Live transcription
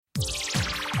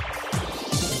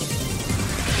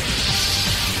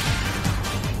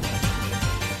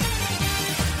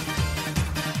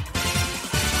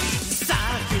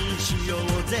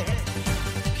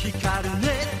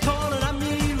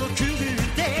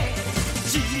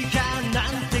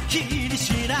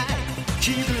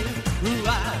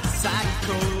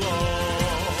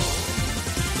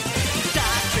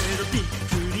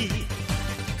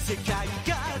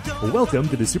Welcome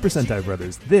to the Super Sentai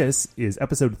Brothers. This is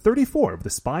episode 34 of The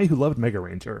Spy Who Loved Mega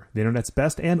Ranger, the internet's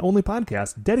best and only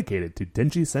podcast dedicated to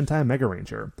Denji Sentai Mega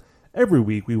Ranger. Every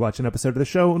week we watch an episode of the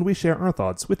show and we share our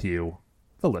thoughts with you,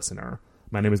 the listener.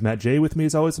 My name is Matt J. With me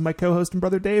as always is my co-host and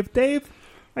brother Dave. Dave,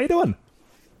 how you doing?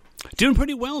 Doing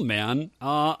pretty well, man.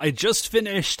 I just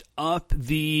finished up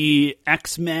the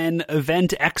X-Men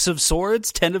event, X of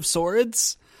Swords, 10 of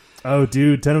Swords. Oh,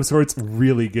 dude, 10 of Swords,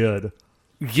 really good.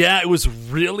 Yeah, it was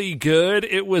really good.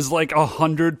 It was like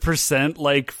 100%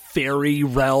 like fairy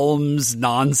realms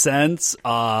nonsense.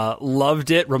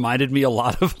 Loved it. Reminded me a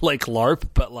lot of like LARP,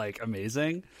 but like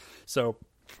amazing. So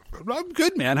I'm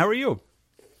good, man. How are you?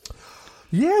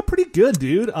 Yeah, pretty good,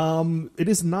 dude. It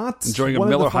is not enjoying a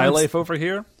Miller High Life over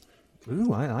here.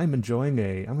 Ooh, I'm enjoying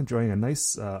a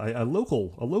nice a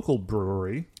local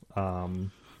brewery. And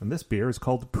this beer is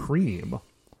called Preem.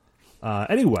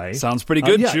 Anyway, sounds pretty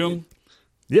good, yeah. June.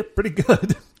 Yep, pretty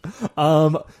good.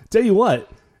 Tell you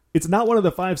what, it's not one of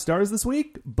the 5 stars this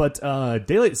week, but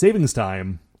Daylight Savings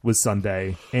Time was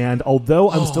Sunday, and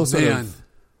although I'm still sort of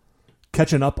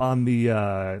catching up on the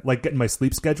like getting my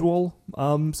sleep schedule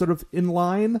sort of in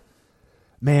line,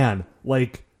 man,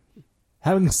 like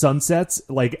having sunsets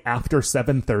like after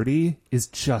 7:30 is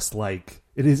just like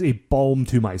it is a balm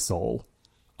to my soul.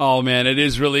 Oh man, it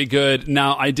is really good.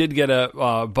 Now I did get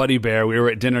a Buddy Bear. We were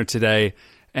at dinner today.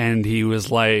 And he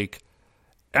was like,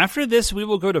 after this, we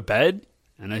will go to bed?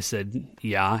 And I said,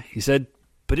 yeah. He said,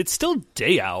 but it's still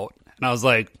day out. And I was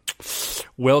like,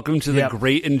 welcome to the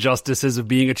great injustices of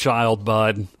being a child,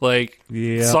 bud. Like,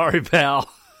 sorry, pal.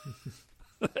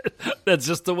 That's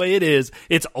just the way it is.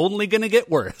 It's only going to get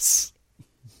worse.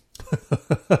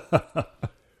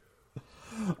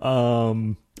 I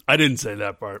didn't say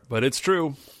that part, but it's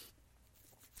true.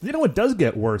 You know what does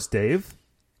get worse, Dave?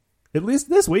 At least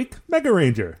this week, Mega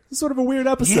Ranger. It's sort of a weird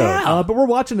episode, but we're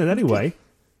watching it anyway.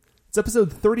 It's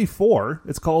episode 34.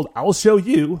 It's called I'll Show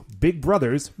You, Big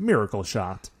Brother's Miracle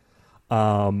Shot.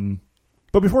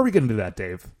 But before we get into that,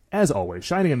 Dave, as always,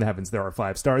 shining in the heavens, there are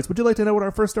 5 stars. Would you like to know what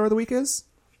our first star of the week is?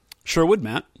 Sure would,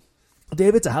 Matt.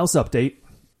 Dave, it's a house update.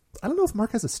 I don't know if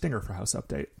Mark has a stinger for house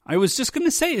update. I was just going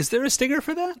to say, is there a stinger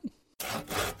for that?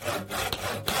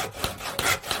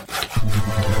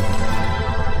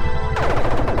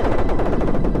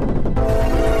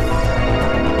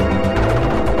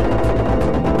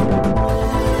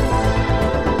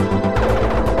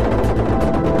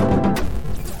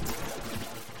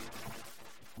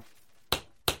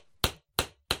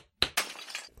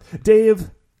 Dave,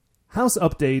 house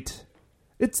update.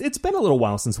 It's been a little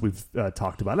while since we've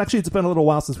talked about it. Actually, it's been a little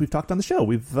while since we've talked on the show.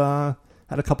 We've had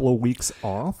a couple of weeks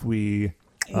off. Life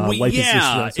has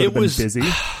just sort of been busy.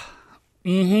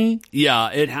 Mm-hmm.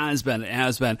 Yeah, it has been.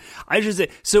 I should say,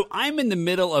 so I'm in the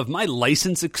middle of my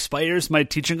license expires. My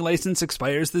teaching license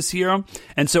expires this year.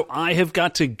 And so I have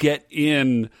got to get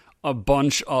in a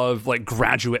bunch of like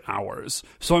graduate hours.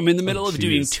 So I'm in the middle of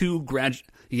doing so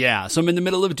I'm in the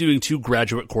middle of doing 2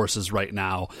 graduate courses right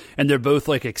now, and they're both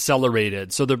like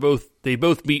accelerated. So they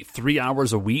both meet 3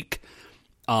 hours a week.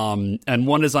 And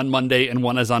one is on Monday and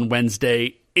one is on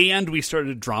Wednesday. And we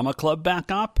started drama club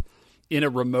back up in a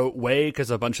remote way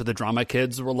because a bunch of the drama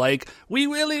kids were like, we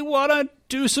really want to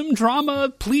do some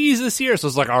drama, please, this year. So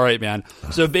it's like, all right, man.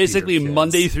 So basically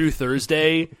Monday through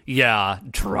Thursday,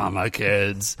 drama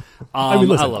kids. I mean,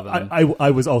 listen, I love them.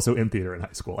 I was also in theater in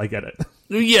high school. I get it.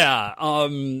 Yeah,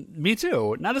 me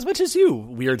too. Not as much as you,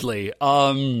 weirdly.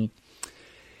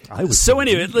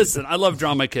 Anyway, listen, I love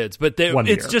drama kids, but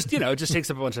it's just, it just takes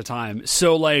up a bunch of time.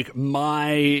 So like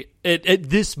at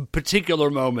this particular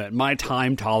moment, my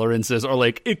time tolerances are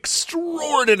like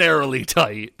extraordinarily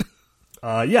tight.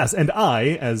 Yes, and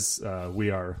I, as we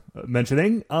are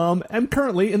mentioning, am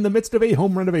currently in the midst of a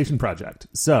home renovation project.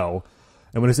 So,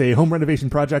 and when I say home renovation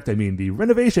project, I mean the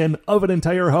renovation of an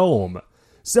entire home.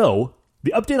 So,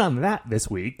 the update on that this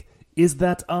week is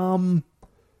that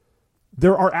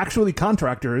there are actually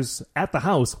contractors at the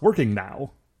house working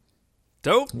now.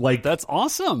 Dope. Like, that's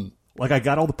awesome. Like, I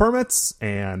got all the permits,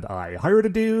 and I hired a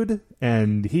dude,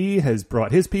 and he has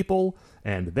brought his people,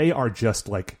 and they are just,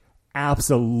 like,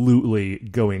 absolutely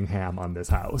going ham on this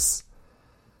house.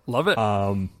 Love it.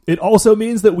 It also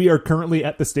means that we are currently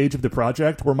at the stage of the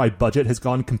project where my budget has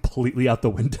gone completely out the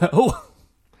window.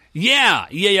 Yeah.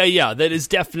 That is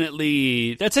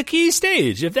definitely, that's a key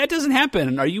stage. If that doesn't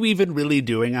happen, are you even really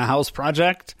doing a house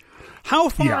project? How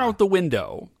far out the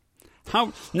window?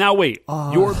 Now wait,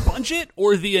 your budget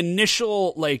or the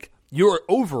initial, like, your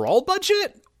overall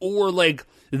budget? Or, like,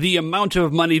 the amount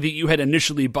of money that you had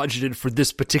initially budgeted for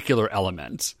this particular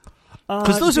element?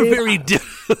 Because those are very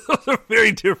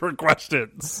different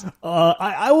questions.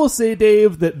 I will say,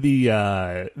 Dave, that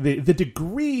the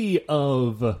degree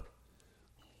of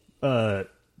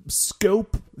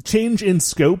change in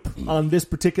scope on this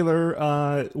particular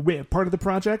part of the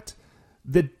project,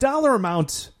 the dollar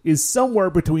amount is somewhere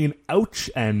between ouch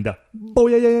and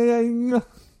boing.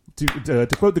 To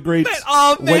quote the great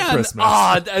White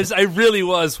Christmas. I really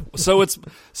was. So it's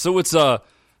a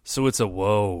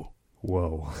whoa.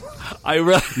 Whoa.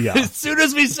 As soon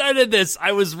as we started this,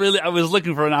 I was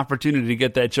looking for an opportunity to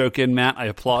get that joke in, Matt. I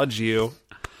applaud you.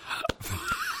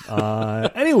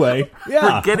 Anyway,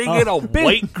 yeah. For getting in a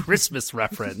White Christmas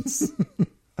reference.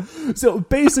 So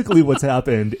basically what's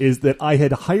happened is that I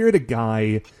had hired a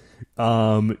guy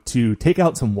to take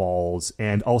out some walls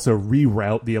and also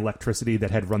reroute the electricity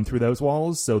that had run through those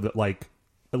walls so that, like,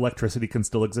 electricity can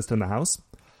still exist in the house.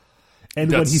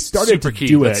 And when he started to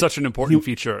do it... That's such an important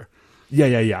feature.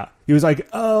 Yeah. He was like,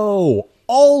 oh,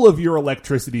 all of your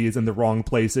electricity is in the wrong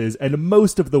places, and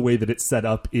most of the way that it's set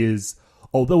up is,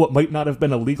 although it might not have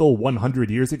been illegal 100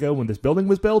 years ago when this building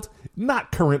was built,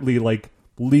 not currently, like,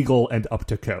 legal and up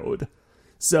to code.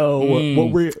 So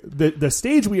what the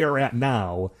stage we are at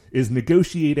now is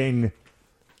negotiating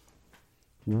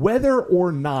whether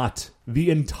or not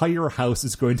the entire house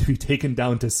is going to be taken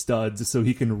down to studs so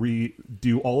he can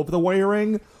redo all of the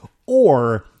wiring,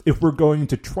 or if we're going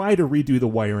to try to redo the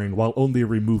wiring while only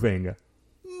removing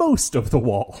most of the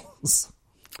walls.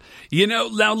 You know,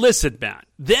 now listen, Matt,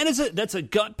 that's a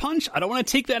gut punch. I don't want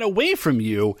to take that away from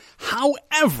you.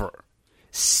 However,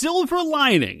 silver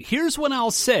lining, here's what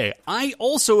I'll say. I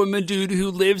also am a dude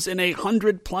who lives in a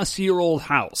 100-plus-year-old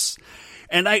house.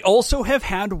 And I also have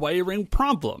had wiring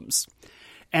problems.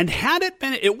 And had it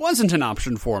been, it wasn't an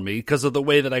option for me because of the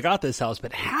way that I got this house,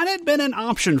 but had it been an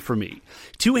option for me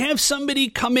to have somebody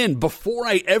come in before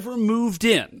I ever moved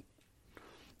in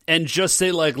and just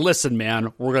say, like, listen,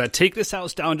 man, we're going to take this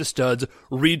house down to studs,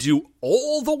 redo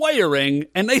all the wiring,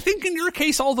 and I think in your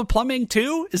case, all the plumbing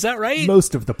too. Is that right?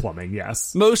 Most of the plumbing,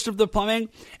 yes. Most of the plumbing.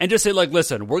 And just say, like,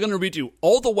 listen, we're going to redo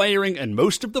all the wiring and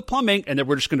most of the plumbing, and then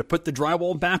we're just going to put the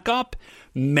drywall back up.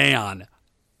 Man,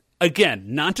 again,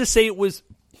 not to say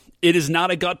it is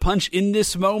not a gut punch in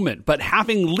this moment, but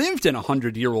having lived in a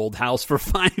 100-year-old house for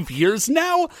 5 years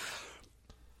now,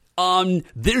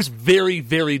 there's very,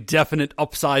 very definite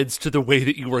upsides to the way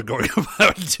that you are going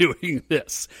about doing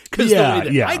this. Because the way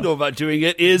that I go about doing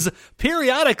it is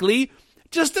periodically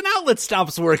just an outlet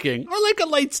stops working or like a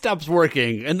light stops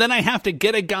working. And then I have to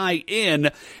get a guy in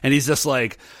and he's just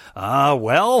like, I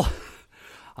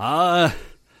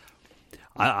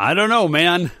don't know,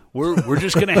 man. We're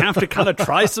just going to have to kind of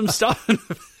try some stuff.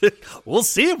 We'll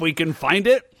see if we can find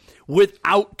it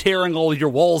without tearing all your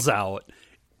walls out.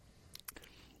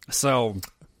 So,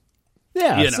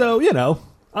 yeah,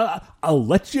 I'll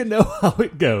let you know how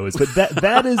it goes. But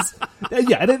that is,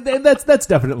 and that's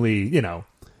definitely,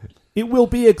 it will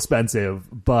be expensive,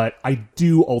 but I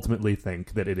do ultimately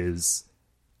think that it is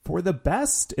for the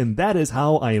best, and that is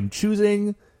how I am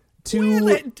choosing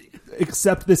to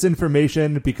accept this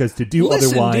information, because to do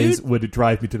otherwise would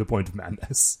drive me to the point of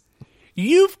madness.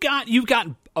 You've got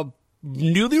a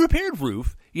newly repaired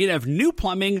roof. You'd have new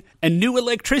plumbing and new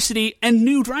electricity and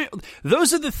new dry.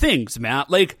 Those are the things, Matt.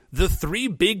 Like, the three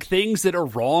big things that are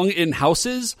wrong in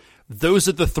houses, those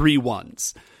are the three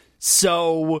ones.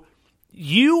 So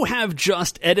you have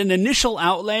just, at an initial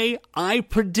outlay, I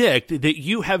predict that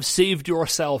you have saved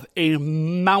yourself a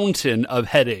mountain of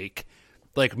headache,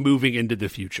 like, moving into the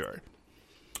future.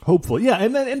 Hopefully, yeah.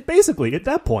 And basically, at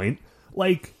that point,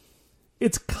 like,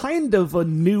 it's kind of a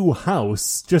new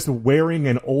house, just wearing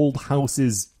an old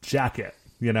house's jacket,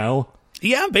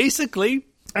 Yeah, basically.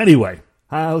 Anyway,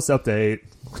 house update.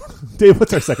 Dave,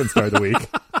 what's our second star of the week?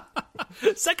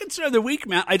 Second star of the week,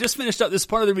 Matt. I just finished up. This is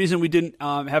part of the reason we didn't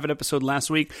have an episode last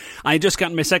week. I just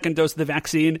got my second dose of the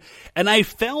vaccine, and I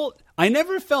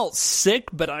never felt sick,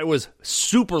 but I was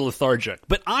super lethargic.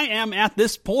 But I am at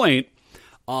this point.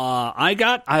 I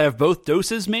have both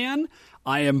doses, man.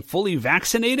 I am fully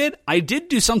vaccinated. I did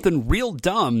do something real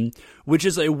dumb, which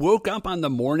is I woke up on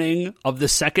the morning of the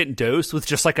second dose with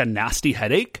just like a nasty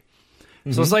headache.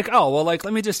 Mm-hmm. So I was like, oh, well, like,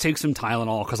 let me just take some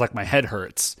Tylenol because, like, my head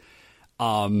hurts.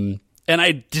 And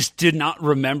I just did not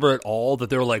remember at all that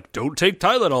they were like, don't take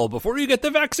Tylenol before you get the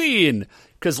vaccine.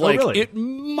 Because, like, really? It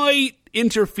might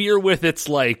interfere with its,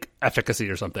 like, efficacy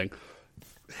or something.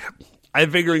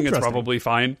 I'm figuring it's probably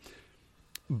fine.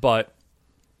 But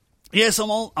yes, I'm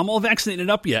all vaccinated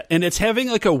up yet, and it's having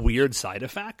like a weird side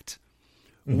effect,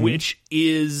 which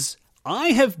is I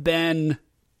have been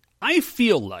I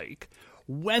feel like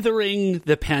weathering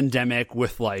the pandemic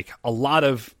with like a lot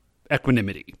of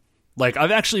equanimity. Like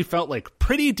I've actually felt like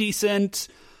pretty decent,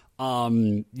 but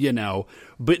now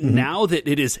that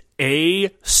it is A,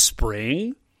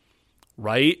 spring,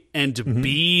 right? And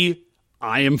B,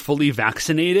 I am fully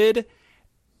vaccinated.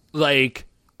 Like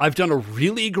I've done a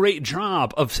really great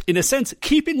job of, in a sense,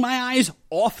 keeping my eyes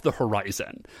off the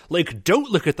horizon. Like don't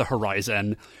look at the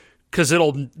horizon because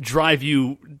it'll drive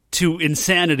you to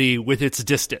insanity with its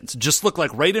distance. Just look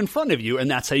like right in front of you, and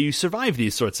that's how you survive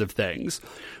these sorts of things.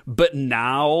 But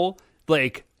now,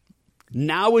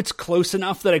 now it's close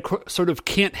enough that I sort of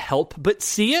can't help but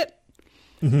see it,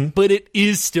 but it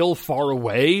is still far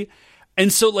away.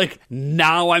 And so,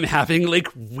 now I'm having,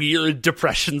 weird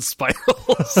depression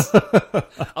spirals.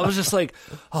 I was just like,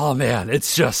 oh, man,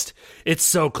 it's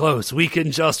so close.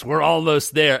 We're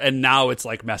almost there. And now it's,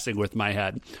 messing with my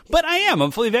head. But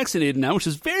I'm fully vaccinated now, which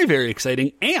is very, very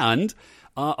exciting. And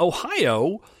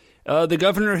Ohio, the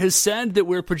governor has said that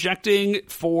we're projecting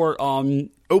for open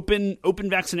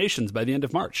vaccinations by the end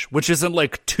of March, which is in,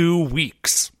 2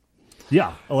 weeks.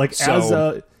 Yeah,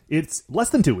 it's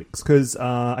less than 2 weeks, because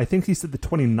I think he said the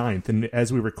 29th, and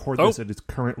as we record this, it is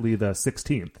currently the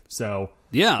 16th. So,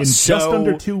 just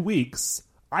under 2 weeks,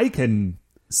 I can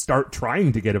start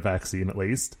trying to get a vaccine, at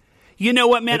least. You know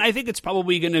what, man? I think it's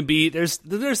probably going to be, there's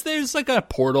a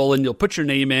portal, and you'll put your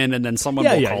name in, and then someone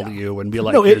will call you and be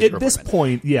like, no, at this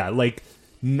point,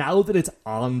 now that it's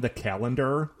on the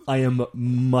calendar, I am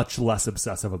much less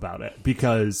obsessive about it,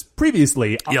 because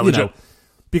previously,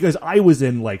 because I was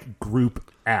in, group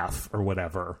F or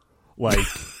whatever. I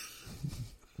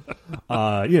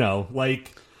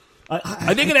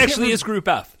think it actually is group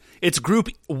F. It's group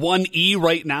 1E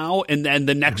right now, and then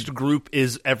the next group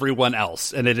is everyone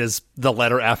else, and it is the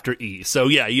letter after E. So,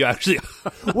 yeah, you actually...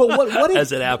 what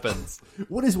as it happens.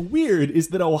 What is weird is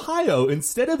that Ohio,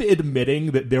 instead of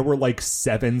admitting that there were,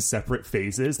 7 separate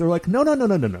phases, they're like, no,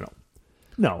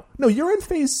 you're in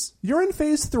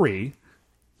phase 3,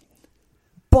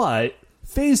 but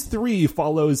phase 3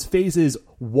 follows phases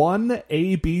 1,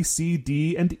 A, B, C,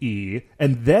 D, and E,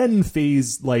 and then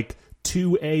phase,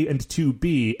 2A and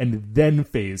 2B, and then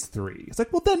phase 3. It's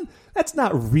like, well, then, that's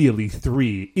not really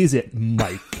 3, is it,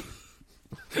 Mike?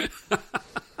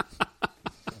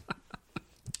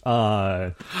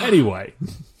 Anyway.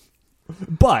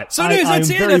 But, so anyways,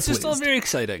 that's just all very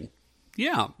exciting.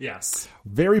 Yeah. Yes.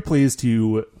 Very pleased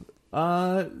to,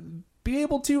 be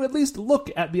able to at least look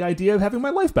at the idea of having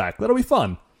my life back. That'll be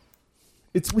fun.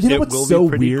 What's so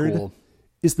weird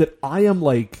is that I am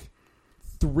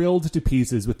thrilled to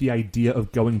pieces with the idea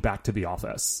of going back to the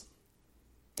office.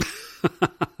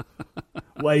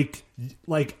 I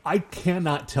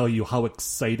cannot tell you how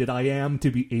excited I am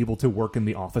to be able to work in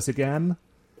the office again.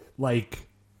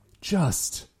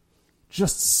 Just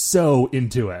so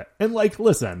into it. And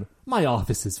listen, my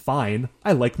office is fine.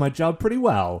 I like my job pretty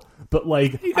well. But I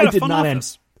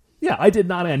did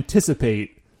not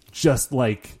anticipate just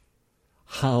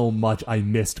how much I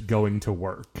missed going to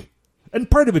work. And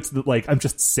part of it's that I'm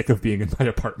just sick of being in my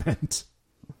apartment.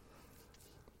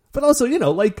 But also,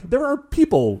 there are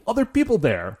other people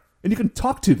there, and you can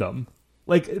talk to them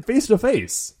face to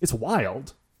face. It's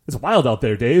wild. It's wild out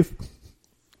there, Dave.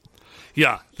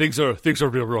 Yeah, things are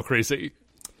real crazy.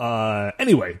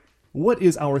 Anyway, what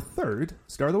is our third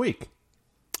star of the week?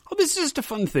 Oh, this is just a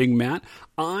fun thing, Matt.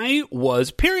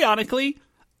 Periodically,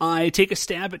 I take a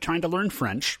stab at trying to learn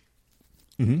French.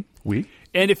 Oui.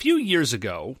 And a few years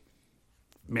ago,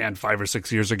 5 or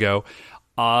 6 years ago,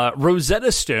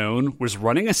 Rosetta Stone was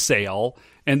running a sale,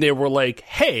 and they were like,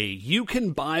 hey, you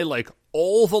can buy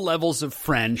all the levels of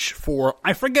French for,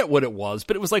 I forget what it was,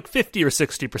 but it was 50 or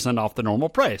 60% off the normal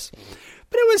price.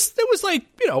 But it was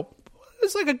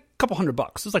a couple $100.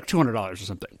 It was $200 or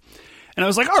something. And I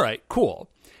was like, all right, cool.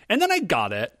 And then I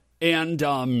got it,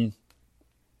 and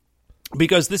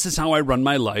because this is how I run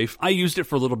my life, I used it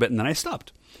for a little bit, and then I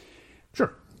stopped.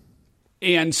 Sure.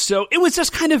 And so it was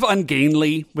just kind of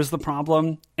ungainly was the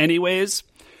problem anyways.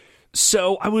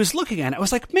 So I was looking at it. I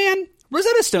was like, man,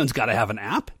 Rosetta Stone's got to have an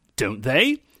app, don't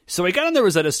they? So I got on the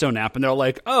Rosetta Stone app, and they're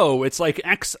like, oh, it's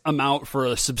X amount for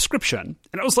a subscription.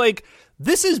 And I was like,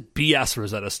 this is BS,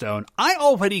 Rosetta Stone. I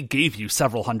already gave you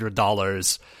several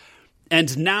 $100s.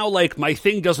 And now, my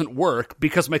thing doesn't work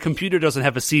because my computer doesn't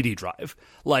have a CD drive.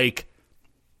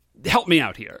 Help me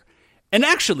out here. And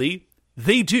actually,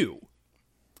 they do.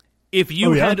 If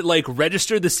you had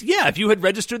registered this, if you had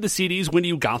registered the CDs when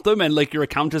you got them and your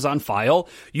account is on file,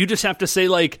 you just have to say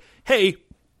hey,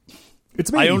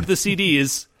 it's me. I owned the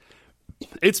CDs.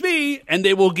 It's me, and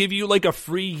they will give you a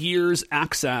free year's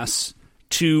access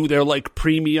to their like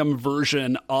premium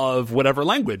version of whatever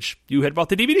language you had bought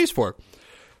the DVDs for.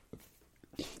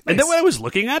 Nice. And then when I was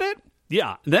looking at it,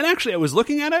 I was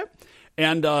looking at it,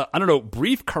 and I don't know,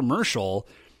 brief commercial.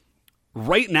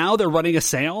 Right now, they're running a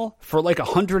sale for like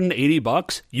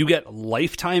 $180. You get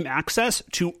lifetime access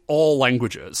to all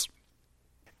languages.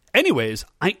 Anyways,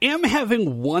 I am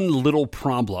having one little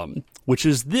problem, which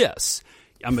is this.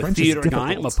 I'm French a theater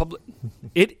guy. I'm a public.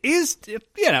 It is,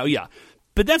 yeah.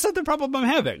 But that's not the problem I'm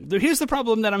having. Here's the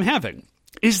problem that I'm having,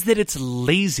 is that it's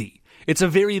lazy. It's a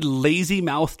very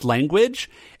lazy-mouthed language,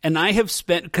 and I have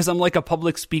spent, because I'm like a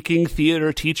public speaking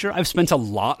theater teacher, I've spent a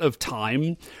lot of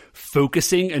time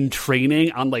focusing and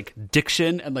training on like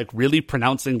diction and like really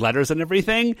pronouncing letters and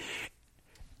everything.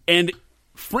 And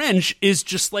French is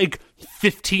just like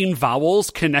 15 vowels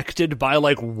connected by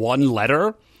like one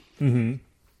letter. Mm-hmm.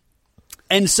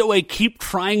 And so I keep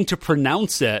trying to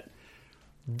pronounce it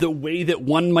the way that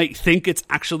one might think it's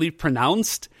actually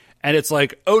pronounced. And it's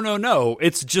like, oh, no.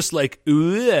 It's just like,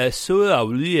 right?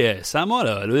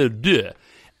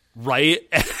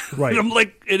 Right. And I'm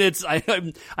like, and it's, I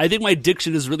think my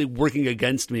diction is really working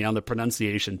against me on the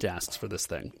pronunciation tasks for this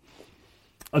thing.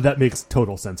 That makes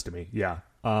total sense to me. Yeah.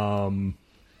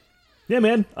 Yeah,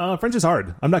 man. French is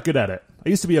hard. I'm not good at it. I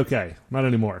used to be okay. Not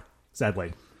anymore,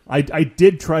 sadly. I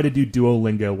did try to do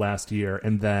Duolingo last year,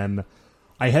 and then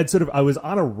I was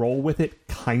on a roll with it,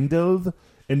 kind of.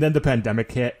 And then the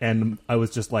pandemic hit, and I was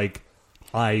just like,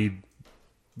 I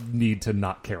need to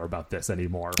not care about this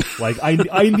anymore. Like, I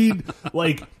need,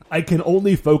 like, I can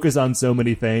only focus on so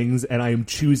many things, and I am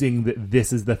choosing that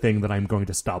this is the thing that I'm going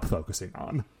to stop focusing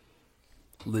on.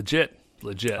 Legit.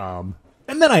 And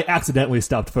then I accidentally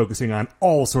stopped focusing on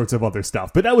all sorts of other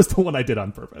stuff, but that was the one I did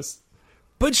on purpose.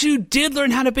 But you did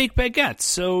learn how to bake baguettes,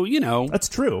 so, That's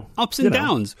true. Ups and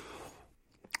downs.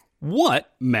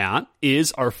 What, Matt,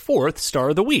 is our fourth star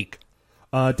of the week?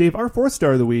 Dave, our fourth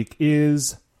star of the week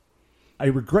is, I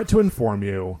regret to inform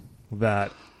you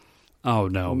that... Oh,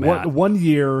 no, Matt. One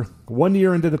year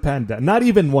into the pandemic, not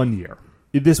even 1 year.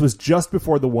 This was just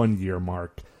before the 1 year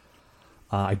mark.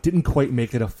 I didn't quite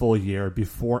make it a full year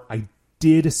before I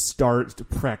did start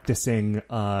practicing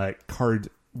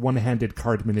one-handed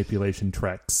card manipulation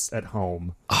tricks at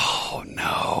home. Oh,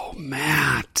 no,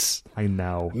 Matt. I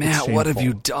know. Matt, what have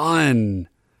you done?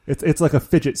 It's like a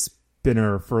fidget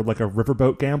spinner for like a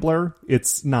riverboat gambler.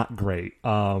 It's not great.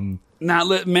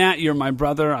 Matt, you're my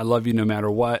brother. I love you no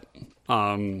matter what.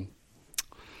 And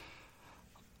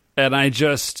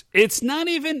it's not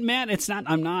even, Matt,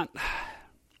 I'm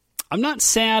not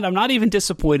sad. I'm not even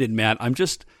disappointed, Matt.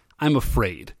 I'm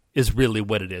afraid is really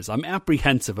what it is. I'm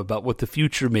apprehensive about what the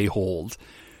future may hold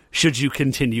should you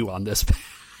continue on this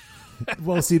path.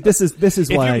 Well, see, this is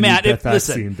why I need that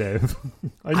vaccine, Dave.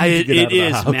 It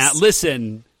is, Matt.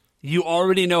 Listen, you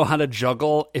already know how to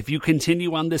juggle. If you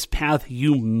continue on this path,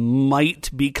 you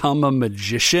might become a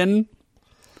magician.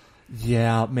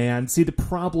 Yeah, man. See, the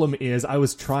problem is I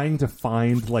was trying to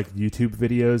find like YouTube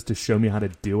videos to show me how to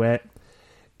do it.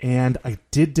 And I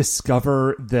did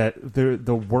discover that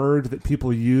the word that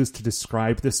people use to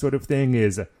describe this sort of thing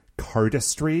is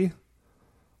cardistry.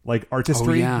 Like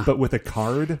artistry, but with a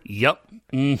card. Yep.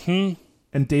 Mm-hmm.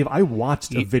 And Dave, I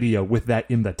watched a video with that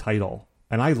in the title,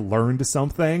 and I learned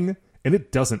something, and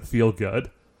it doesn't feel good.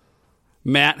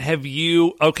 Matt,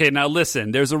 okay, now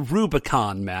listen, there's a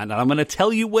Rubicon, Matt, and I'm going to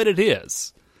tell you what it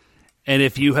is. And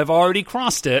if you have already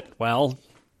crossed it, well,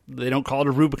 they don't call it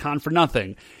a Rubicon for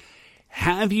nothing.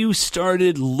 Have you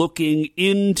started looking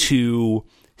into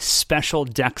special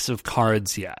decks of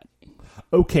cards yet?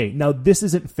 Okay, now this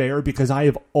isn't fair because I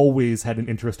have always had an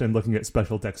interest in looking at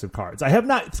special decks of cards. I have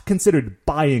not considered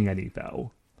buying any,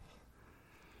 though.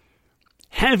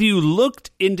 Have you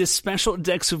looked into special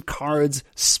decks of cards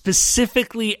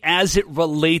specifically as it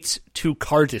relates to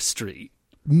cardistry?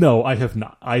 No, I have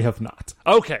not.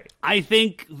 Okay, I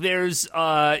think there's,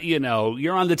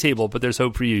 you're on the table, but there's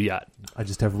hope for you yet. I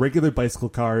just have regular bicycle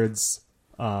cards.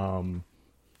 My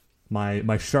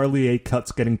Charlier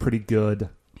cut's getting pretty good.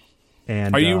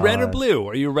 And are you red or blue?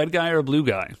 Are you a red guy or a blue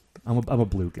guy? I'm a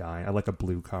blue guy. I like a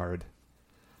blue card.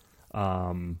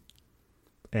 And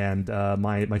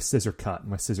my scissor cut.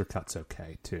 My scissor cut's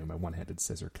okay too. My one-handed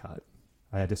scissor cut.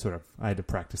 I had to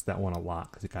practice that one a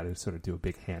lot because you got to sort of do a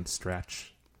big hand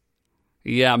stretch.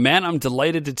 Yeah, man, I'm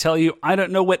delighted to tell you I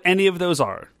don't know what any of those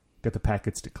are. Get the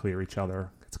packets to clear each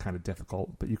other. It's kind of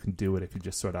difficult, but you can do it if you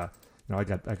just sort of, I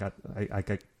got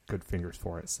good fingers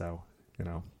for it, so,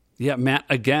 Yeah, Matt,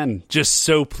 again, just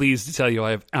so pleased to tell you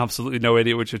I have absolutely no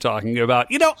idea what you're talking about.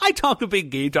 I talk a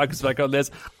big game talk spec on this.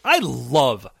 I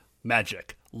love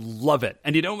magic. Love it.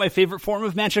 And you know what my favorite form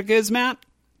of magic is, Matt?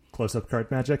 Close-up card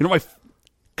magic. You know my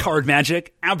card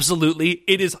magic? Absolutely.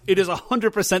 It is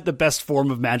 100% the best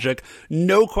form of magic.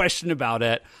 No question about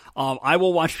it. I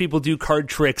will watch people do card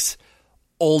tricks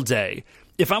all day.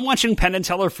 If I'm watching Penn and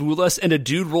Teller Fool Us and a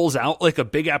dude rolls out like a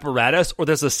big apparatus or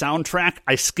there's a soundtrack,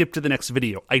 I skip to the next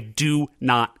video. I do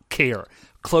not care.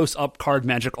 Close-up card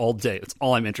magic all day. That's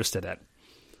all I'm interested in.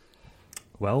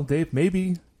 Well, Dave,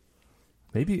 maybe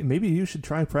you should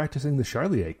try practicing the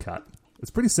Charlier cut. It's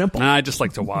pretty simple. I just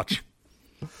like to watch.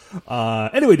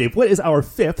 Anyway, Dave, what is our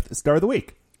 5th star of the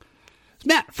week?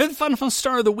 Matt, 5th fun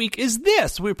star of the week is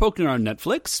this. We were poking around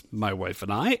Netflix, my wife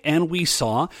and I, and we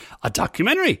saw a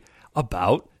documentary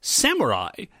about samurai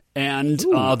and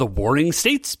the Warring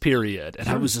States period. And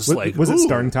I was just was it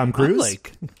starring Tom Cruise?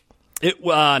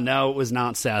 No, it was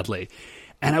not, sadly.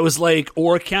 And I was like,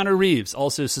 or Keanu Reeves,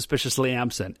 also suspiciously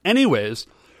absent. Anyways,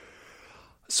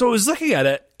 so I was looking at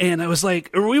it, and I was like,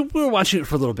 we were watching it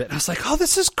for a little bit, and I was like, oh,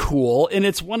 this is cool. And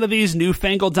it's one of these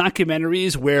newfangled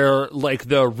documentaries where, like,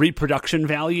 the reproduction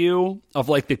value of,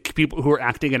 like, the people who are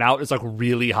acting it out is, like,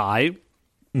 really high.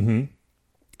 Mm-hmm.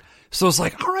 So I was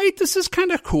like, all right, this is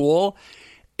kind of cool.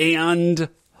 And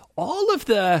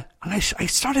I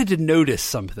started to notice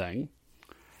something,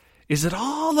 is that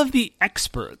all of the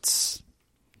experts,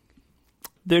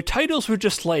 their titles were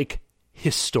just, like,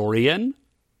 historian.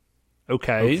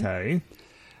 Okay.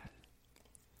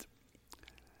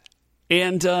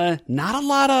 And not a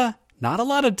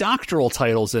lot of doctoral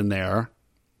titles in there.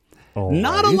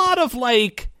 Not a lot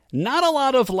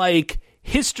of like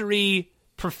history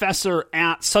professor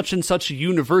at such and such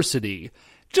university.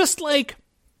 Just like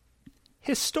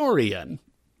historian.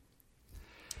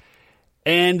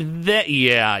 And that,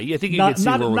 I think you can see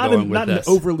where we're going with this. Not an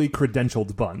overly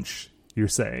credentialed bunch, you're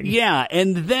saying. Yeah,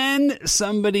 and then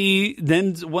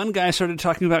one guy started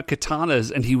talking about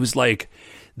katanas, and he was like,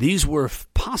 these were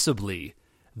possibly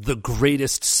the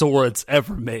greatest swords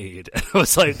ever made. And I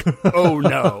was like, oh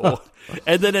no.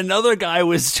 And then another guy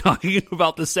was talking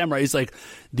about the samurai. He's like,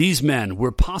 these men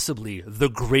were possibly the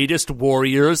greatest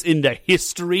warriors in the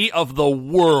history of the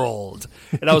world.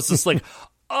 And I was just like,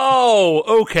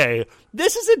 oh, okay.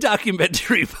 This is a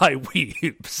documentary by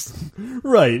weebs.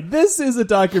 Right. This is a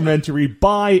documentary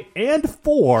by and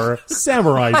for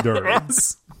samurai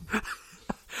nerds.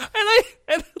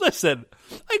 And listen,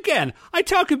 again, I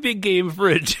talk a big game for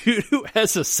a dude who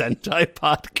has a Sentai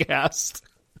podcast.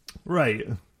 Right.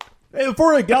 And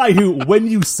for a guy who, when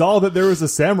you saw that there was a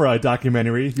samurai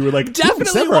documentary, you were like,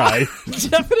 samurai.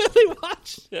 Definitely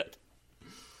watched it.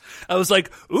 I was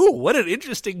like, ooh, what an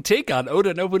interesting take on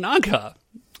Oda Nobunaga.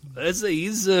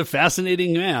 He's a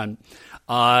fascinating man.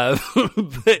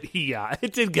 But yeah,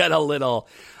 it did get a little,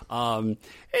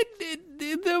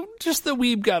 just the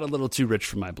weeb got a little too rich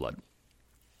for my blood.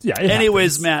 Yeah.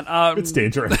 Anyways, happens. Matt, it's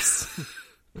dangerous.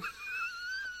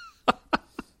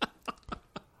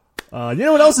 You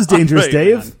know what else is dangerous, right,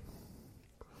 Dave? Man.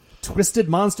 Twisted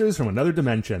monsters from another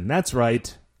dimension. That's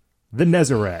right. The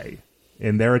Nezare.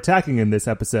 And they're attacking in this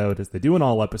episode, as they do in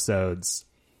all episodes.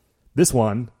 This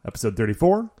one, episode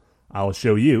 34, I'll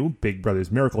show you, Big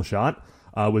Brother's Miracle Shot,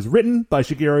 was written by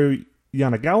Shigeru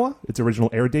Yanagawa. Its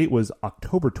original air date was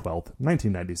October 12th,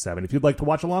 1997. If you'd like to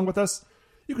watch along with us,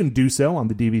 you can do so on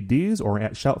the DVDs or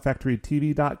at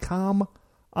shoutfactorytv.com.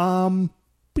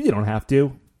 But you don't have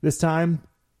to this time.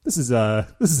 This is a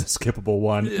skippable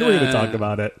one. Yeah. We're going to talk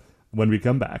about it when we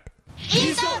come back.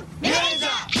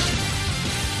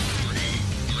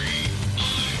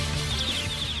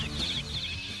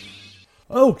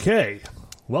 Okay,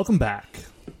 welcome back.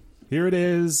 Here it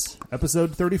is,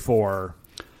 episode 34.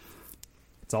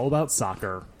 It's all about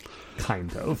soccer,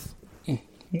 kind of.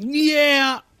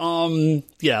 Yeah,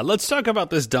 let's talk about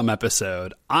this dumb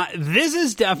episode. This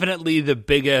is definitely the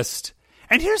biggest,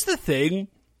 and here's the thing,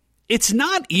 it's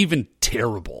not even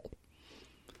terrible.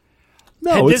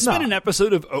 No, it's not.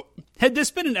 Had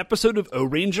this been an episode of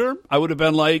O-Ranger, I would have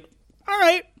been like, all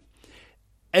right.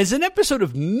 As an episode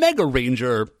of Mega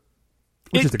Ranger,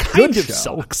 it kind of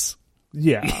sucks.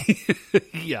 Yeah.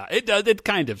 Yeah, it does. It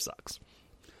kind of sucks.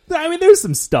 I mean, there's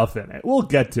some stuff in it. We'll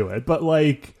get to it. But,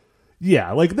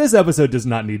 this episode does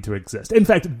not need to exist. In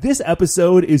fact, this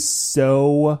episode is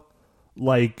so,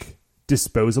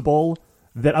 disposable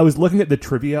that I was looking at the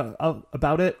trivia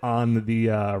about it on the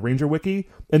Ranger Wiki,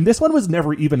 and this one was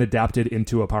never even adapted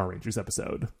into a Power Rangers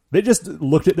episode. They just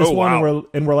looked at this one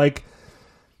and were like,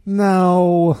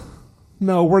 no,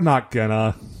 we're not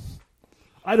gonna.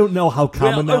 I don't know how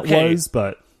common that was,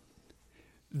 but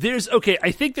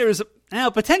I think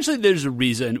potentially there's a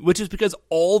reason, which is because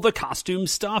all the costume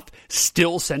stuff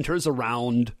still centers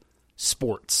around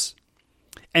sports.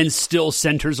 and still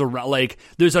centers around, like,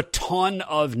 there's a ton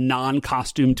of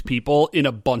non-costumed people in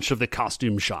a bunch of the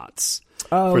costume shots.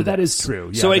 Oh, that is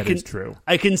true. Yeah, so is true.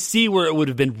 I can see where it would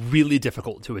have been really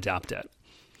difficult to adapt it.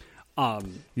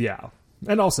 Yeah.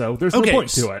 And also, there's no point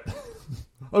to it.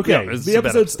 Okay, yeah, the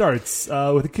episode starts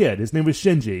with a kid. His name was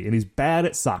Shinji, and he's bad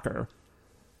at soccer.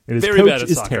 And his Very coach bad at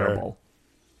is soccer. terrible.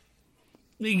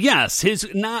 Yes, he's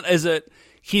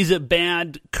a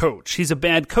bad coach. He's a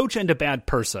bad coach and a bad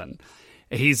person.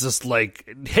 He's just like,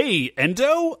 hey,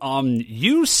 Endo,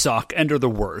 you suck and are the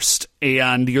worst.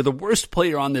 And you're the worst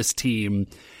player on this team.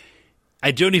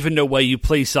 I don't even know why you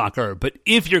play soccer, but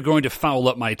if you're going to foul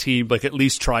up my team, like, at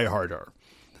least try harder.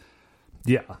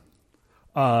 Yeah.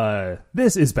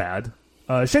 This is bad.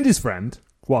 Shinji's friend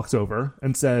walks over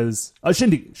and says,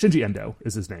 Shinji Endo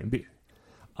is his name.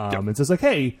 And says, like,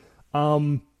 hey,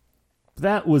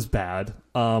 that was bad.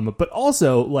 But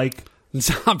also, like,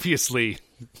 it's obviously,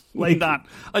 like, not,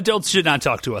 adults should not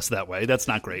talk to us that way. That's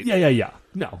not great. Yeah.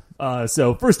 No.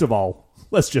 So first of all,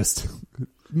 let's just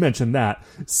mention that.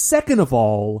 Second of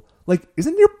all, like,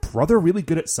 isn't your brother really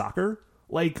good at soccer?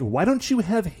 Like, why don't you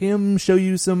have him show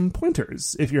you some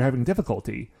pointers if you're having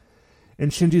difficulty? And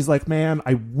Shinji's like, man,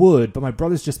 I would, but my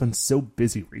brother's just been so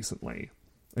busy recently.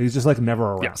 He's just, like, never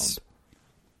around. Yes.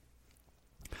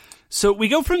 So we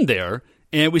go from there,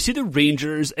 and we see the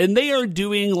Rangers, and they are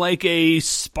doing, like, a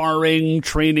sparring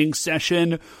training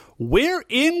session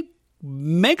wherein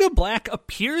Mega Black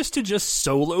appears to just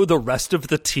solo the rest of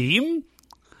the team.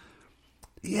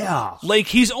 Yeah. Like,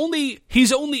 he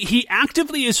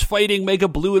actively is fighting Mega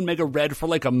Blue and Mega Red for,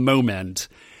 like, a moment,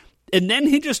 and then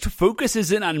he just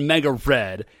focuses in on Mega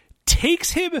Red,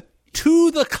 takes him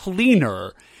to the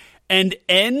cleaner, and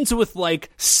ends with,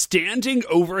 like, standing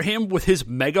over him with his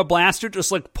Mega Blaster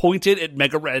just, like, pointed at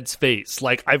Mega Red's face.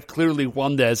 Like, I've clearly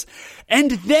won this.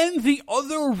 And then the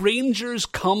other Rangers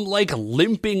come, like,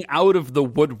 limping out of the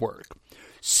woodwork.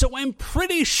 So I'm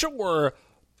pretty sure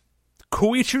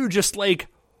Koichiro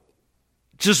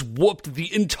just whooped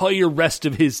the entire rest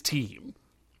of his team.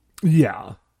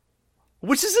 Yeah.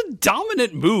 Which is a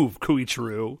dominant move,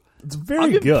 Koichiro. It's very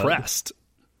I'm good. Impressed.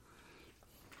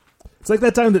 It's like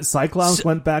that time that Cyclops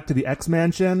went back to the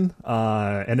X-Mansion,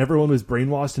 and everyone was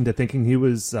brainwashed into thinking he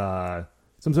was some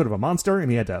sort of a monster, and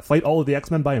he had to fight all of the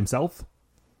X-Men by himself.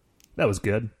 That was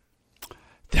good.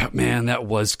 That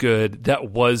was good.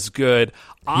 That was good.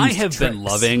 I have been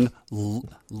loving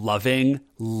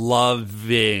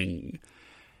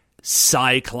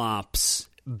Cyclops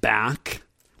back.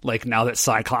 Like, now that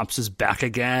Cyclops is back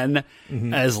again,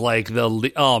 as, like, all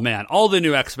the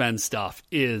new X-Men stuff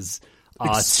is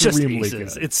it's just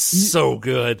aces. Good. It's so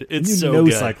good. It's so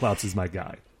good. Cyclops is my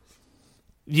guy.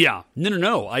 Yeah.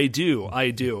 No. I do.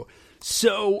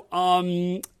 So,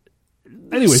 anyway,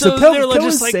 so they're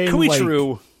just like, saying,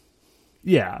 Koichiro. Like,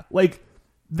 yeah, like,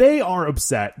 they are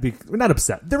upset. Not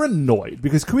upset. They're annoyed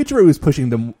because Koichiro is pushing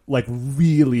them, like,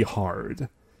 really hard.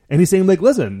 And he's saying, like,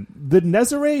 listen, the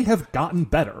Nezare have gotten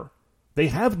better. They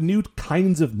have new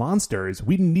kinds of monsters.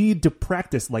 We need to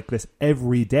practice like this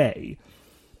every day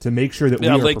to make sure that we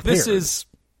are prepared. This is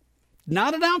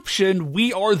not an option.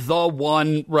 We are the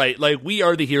one, right? Like, we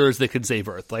are the heroes that can save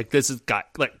Earth. Like, this is,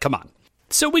 come on.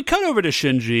 So we cut over to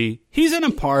Shinji. He's in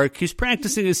a park. He's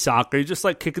practicing his soccer. He's just,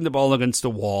 like, kicking the ball against the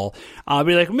wall.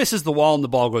 He, like, misses the wall and the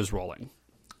ball goes rolling.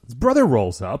 His brother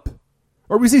rolls up.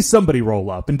 Or we see somebody roll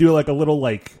up and do, like, a little,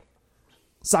 like,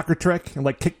 soccer trick and,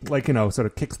 like, kick, like, you know, sort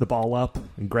of kicks the ball up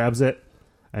and grabs it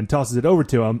and tosses it over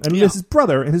to him. And it's his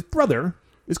brother, and his brother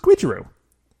is Koichiro.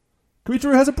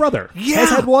 Koichiro has a brother. Yeah. Has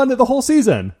had one the whole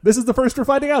season. This is the first we're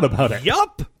finding out about it.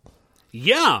 Yup.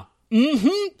 Yeah.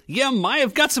 Mm-hmm. Yeah,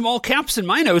 I've got some all caps in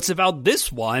my notes about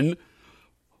this one.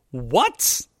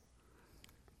 What?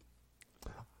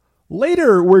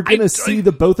 Later, we're going to see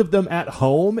the both of them at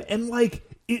home, and, like,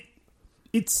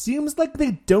 it seems like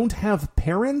they don't have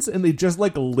parents, and they just,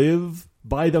 like, live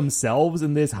by themselves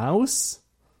in this house.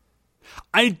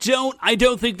 I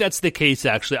don't think that's the case,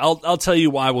 actually. I'll tell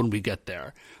you why when we get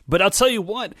there. But I'll tell you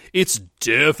what, it's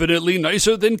definitely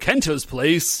nicer than Kenta's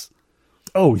place.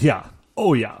 Oh, yeah.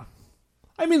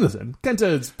 I mean, listen,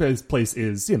 Kenta's place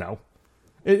is, you know,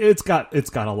 it's got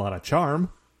a lot of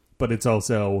charm, but it's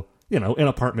also, you know, an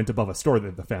apartment above a store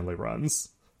that the family runs.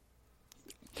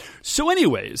 So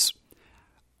anyways,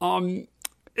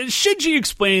 Shinji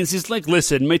explains, he's like,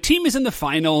 listen, my team is in the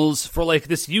finals for, like,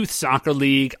 this youth soccer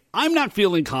league. I'm not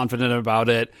feeling confident about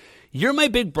it. You're my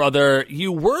big brother.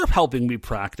 You were helping me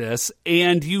practice,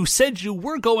 and you said you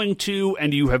were going to,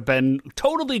 and you have been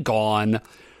totally gone.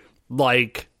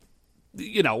 Like,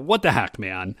 you know, what the heck,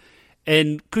 man?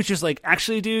 And Kuchi's like,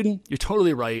 actually, dude, you're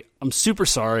totally right. I'm super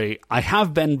sorry. I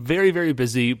have been very, very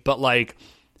busy, but like,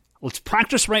 let's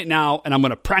practice right now, and I'm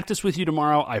going to practice with you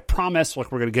tomorrow. I promise.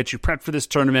 Like, we're going to get you prepped for this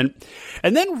tournament.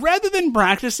 And then rather than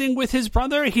practicing with his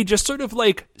brother, he just sort of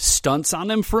like stunts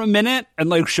on him for a minute and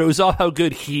like shows off how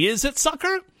good he is at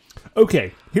soccer.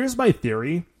 Okay, here's my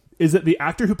theory, is that the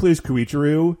actor who plays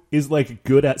Koichiro is like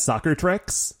good at soccer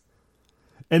tricks.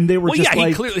 And they were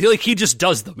he just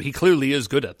does them. He clearly is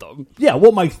good at them. Yeah,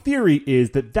 well, my theory is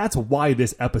that that's why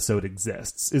this episode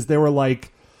exists. Is they were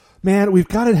like, man, we've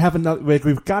got to have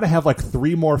we've got to have like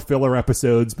 3 more filler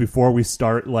episodes before we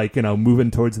start like, moving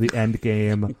towards the end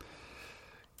game.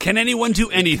 Can anyone do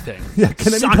anything? Yeah,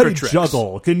 can anybody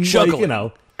juggle? Can Juggling.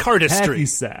 like, cardistry. Hacky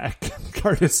sack.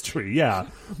 Cardistry, yeah.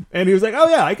 And he was like, oh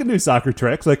yeah, I can do soccer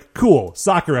tricks. Like, cool,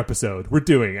 soccer episode. We're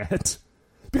doing it.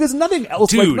 Because nothing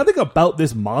else, like, nothing about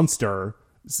this monster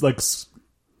is like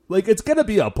it's gonna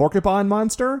be a porcupine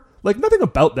monster. Like, nothing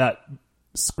about that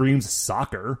screams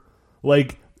soccer.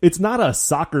 Like, it's not a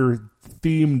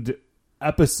soccer-themed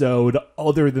episode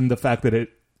other than the fact that it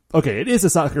is a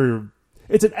soccer...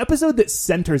 It's an episode that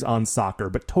centers on soccer,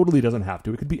 but totally doesn't have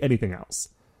to. It could be anything else.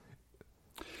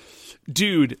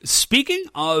 Dude, speaking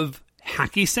of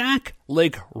hacky sack,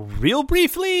 like, real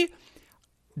briefly,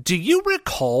 do you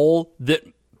recall that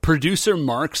producer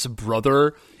Mark's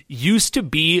brother used to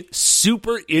be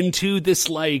super into this,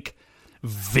 like,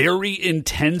 very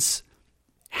intense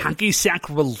hacky sack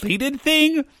related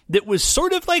thing that was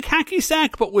sort of like hacky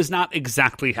sack, but was not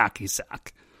exactly hacky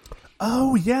sack?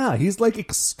 Oh, yeah. He's, like,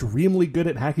 extremely good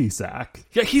at hacky sack.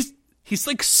 Yeah, he's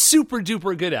like, super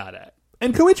duper good at it.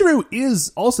 And Koichiro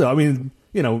is also, I mean,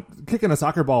 kicking a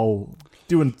soccer ball,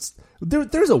 doing...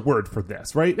 There's a word for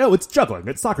this, right? No, it's juggling.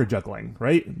 It's soccer juggling,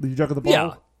 right? You juggle the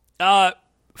ball? Yeah.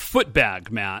 Foot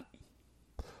bag, Matt.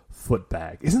 Foot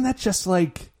bag. Isn't that just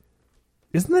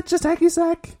hacky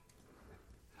sack?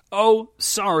 Oh,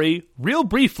 sorry. Real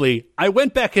briefly, I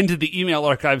went back into the email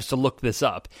archives to look this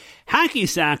up. Hacky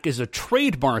sack is a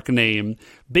trademark name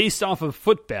based off of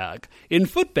footbag. In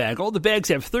footbag, all the bags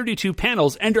have 32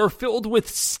 panels and are filled with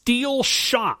steel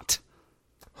shot.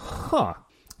 Huh.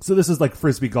 So this is like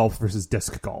frisbee golf versus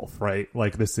disc golf, right?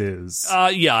 Like this is...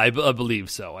 yeah, I believe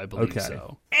so.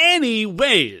 So.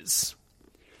 Anyways,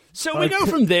 so we go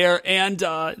from there, and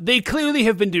they clearly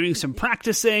have been doing some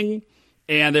practicing,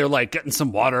 and they're like getting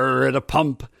some water at a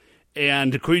pump,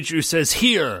 and Koichiro says,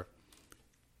 here,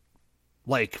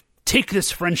 like, take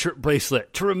this friendship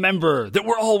bracelet to remember that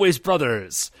we're always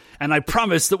brothers, and I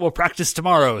promise that we'll practice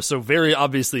tomorrow. So very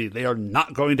obviously, they are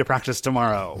not going to practice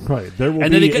tomorrow. Right, there will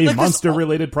be a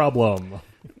monster-related problem.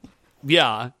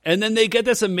 Yeah, and then they get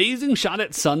this amazing shot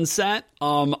at sunset.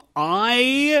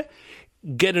 I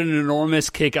get an enormous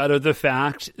kick out of the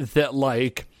fact that,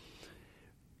 like,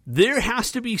 there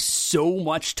has to be so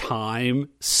much time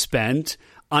spent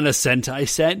on a Sentai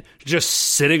set just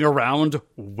sitting around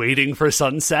waiting for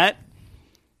sunset.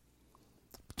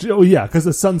 Oh, yeah, because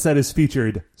the sunset is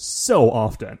featured so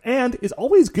often and is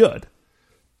always good.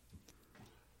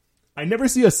 I never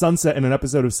see a sunset in an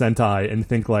episode of Sentai and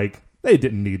think, like, they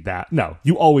didn't need that. No,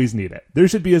 you always need it. There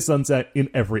should be a sunset in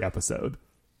every episode.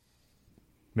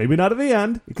 Maybe not at the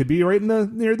end. It could be right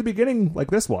near the beginning, like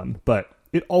this one, but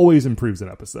it always improves an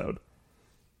episode.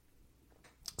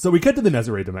 So we get to the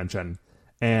Nezare dimension,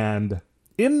 and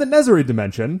in the Nezare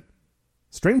dimension,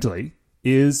 strangely,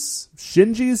 is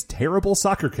Shinji's terrible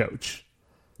soccer coach.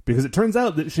 Because it turns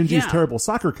out that Shinji's terrible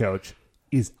soccer coach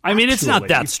is it's not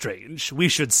that strange, we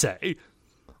should say.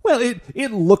 Well,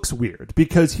 it looks weird,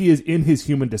 because he is in his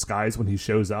human disguise when he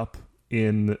shows up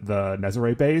in the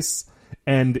Nezare base,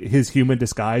 and his human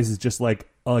disguise is just like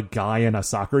a guy in a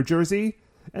soccer jersey.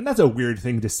 And that's a weird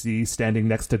thing to see standing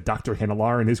next to Dr.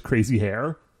 Hinelar and his crazy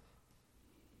hair.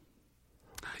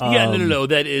 Yeah, no.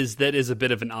 That is a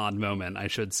bit of an odd moment, I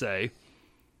should say.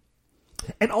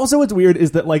 And also what's weird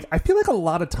is that, like, I feel like a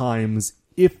lot of times,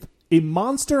 if a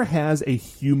monster has a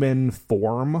human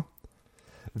form,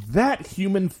 that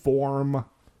human form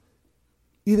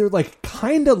either, like,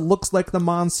 kind of looks like the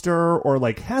monster or,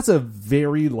 like, has a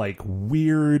very, like,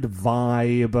 weird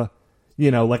vibe,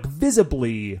 like,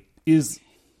 visibly is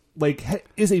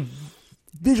a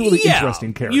visually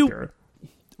interesting character.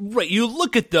 Right, you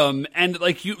look at them, and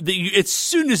like as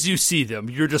soon as you see them,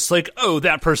 you're just like, oh,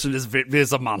 that person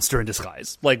is a monster in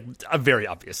disguise, like very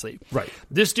obviously. Right.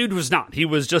 This dude was not. He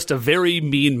was just a very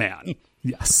mean man.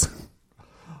 Yes.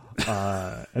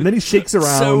 And then he shakes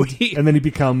around, and then he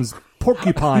becomes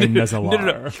Porcupine Nezalar.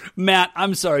 No. Matt,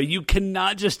 I'm sorry. You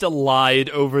cannot just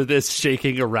elide over this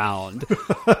shaking around.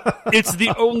 It's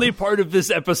the only part of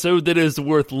this episode that is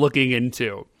worth looking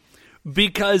into.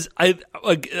 because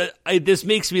this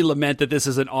makes me lament that this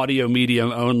is an audio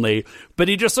medium only, but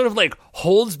he just sort of like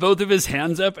holds both of his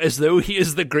hands up as though he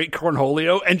is the great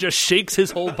Cornholio and just shakes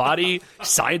his whole body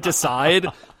side to side,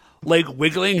 like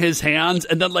wiggling his hands,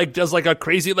 and then like does like a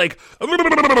crazy like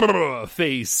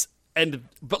face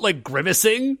but like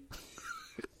grimacing,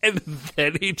 and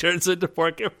then he turns into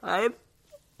Porcupine.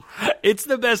 It's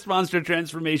the best monster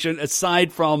transformation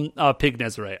aside from Pig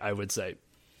Nezare, I would say.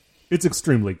 It's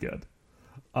extremely good.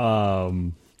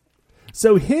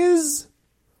 So his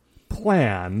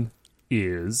plan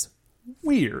is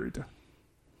weird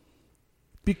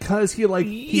because he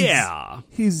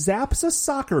zaps a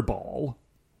soccer ball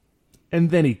and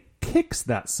then he kicks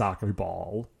that soccer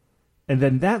ball, and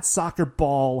then that soccer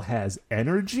ball has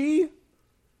energy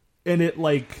and it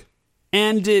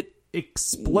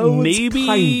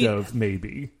explodes,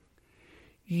 maybe.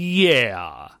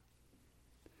 Yeah.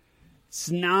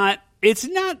 It's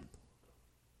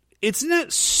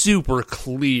not super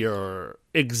clear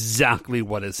exactly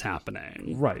what is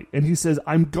happening. Right. And he says,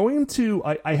 I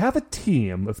have a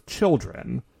team of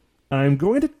children, and I'm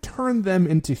going to turn them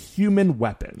into human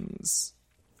weapons.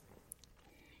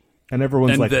 And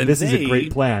everyone's like, this is a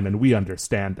great plan, and we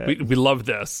understand it. We love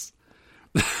this.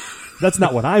 That's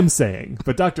not what I'm saying,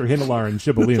 but Dr. Hinelar and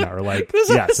Shibolina are like,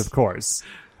 yes, of course.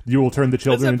 You will turn the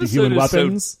children into human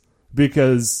weapons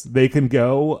because they can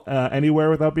go anywhere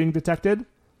without being detected?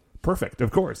 Perfect,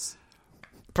 of course.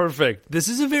 Perfect. This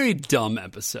is a very dumb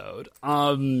episode.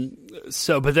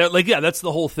 But they're like, that's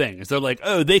the whole thing. Is they're like,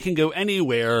 oh, they can go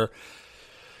anywhere,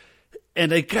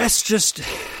 and I guess just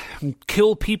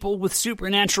kill people with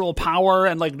supernatural power,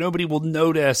 and like nobody will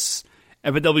notice.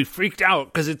 But they'll be freaked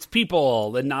out because it's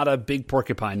people and not a big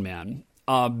porcupine man.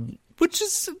 Which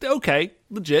is okay,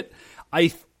 legit.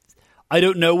 I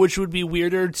don't know which would be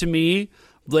weirder to me,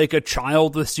 like a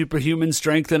child with superhuman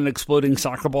strength and an exploding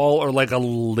soccer ball, or like a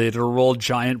literal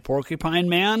giant porcupine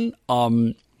man.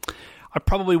 I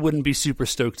probably wouldn't be super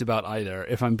stoked about either,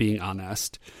 if I'm being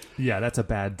honest. Yeah, that's a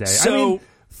bad day. So, I mean,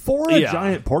 for a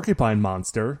giant porcupine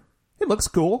monster, it looks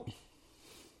cool.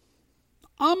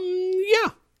 Yeah.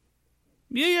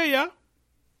 Yeah.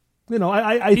 You know,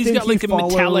 I think got like he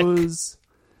follows... metallic...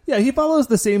 Yeah, he follows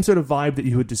the same sort of vibe that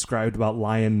you had described about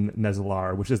Lion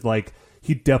Nezalar, which is like,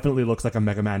 he definitely looks like a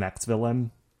Mega Man X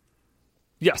villain.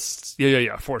 Yes.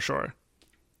 Yeah, for sure.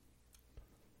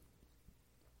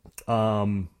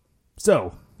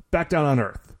 So, back down on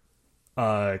Earth.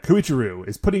 Koichiro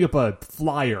is putting up a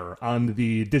flyer on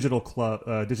the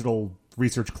Digital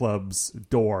Research Club's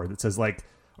door that says, like,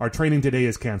 our training today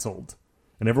is canceled.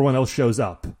 And everyone else shows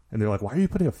up, and they're like, why are you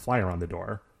putting a flyer on the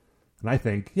door? And I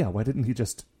think, why didn't he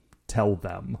just tell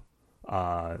them?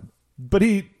 But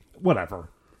whatever.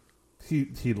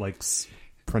 He likes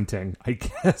printing, I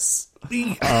guess.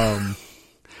 Well,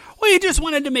 he just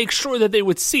wanted to make sure that they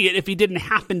would see it if he didn't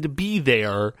happen to be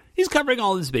there. He's covering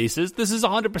all his bases. This is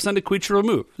 100% a Koichiro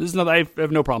move. I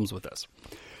have no problems with this.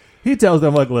 He tells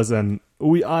them, like, listen,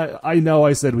 I know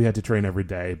I said we had to train every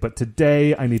day, but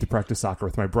today I need to practice soccer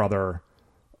with my brother.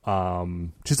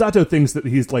 Chisato thinks that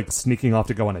he's like sneaking off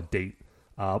to go on a date,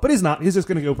 but he's not. He's just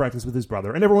going to go practice with his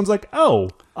brother, and everyone's like,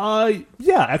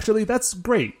 yeah, actually, that's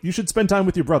great. You should spend time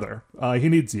with your brother. He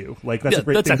needs you. Like, that's a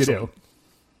great thing excellent. To do.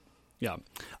 Yeah.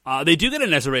 They do get a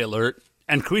Nezare alert,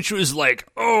 and Koichiro is like,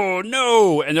 oh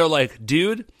no, and they're like,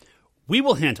 dude, we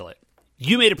will handle it.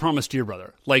 You made a promise to your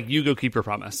brother. Like, you go keep your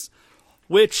promise.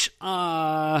 Which,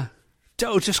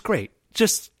 just great.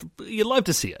 Just, you love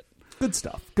to see it. Good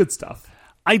stuff.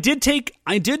 I did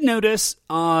notice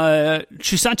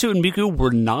Chisato and Miku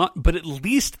were not, but at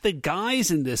least the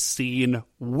guys in this scene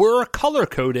were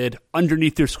color-coded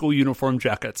underneath their school uniform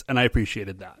jackets, and I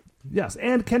appreciated that. Yes,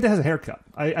 and Kenta has a haircut.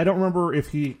 I don't remember if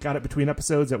he got it between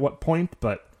episodes at what point,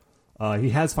 but he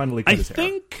has finally cut his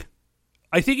hair.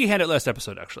 I think he had it last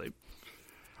episode, actually.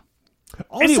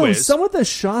 Also, some of the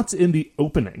shots in the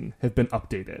opening have been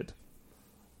updated.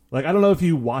 Like, I don't know if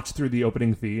you watch through the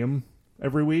opening theme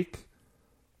every week.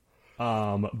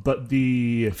 But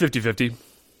the 50-50,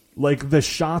 like the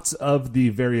shots of the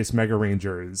various Mega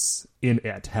Rangers in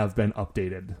it have been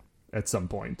updated at some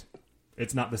point.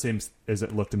 It's not the same as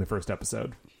it looked in the first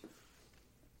episode.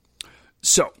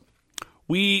 So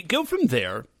we go from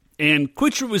there, and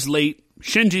Koichiro was late.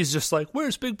 Shinji's just like,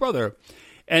 where's Big Brother?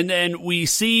 And then we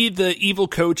see the evil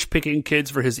coach picking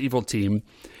kids for his evil team.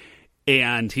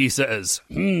 And he says,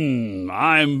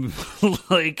 I'm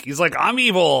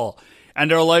evil. And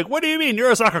they're like, what do you mean?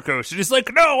 You're a soccer coach. And he's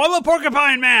like, no, I'm a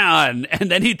porcupine man. And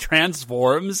then he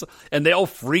transforms and they all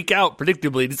freak out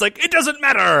predictably. And he's like, it doesn't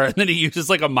matter. And then he uses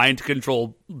like a mind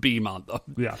control beam on them.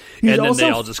 Yeah. And then they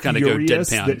all just kind of go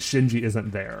deadpan. That Shinji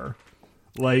isn't there.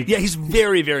 Like, yeah, he's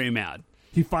very, very mad.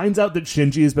 He finds out that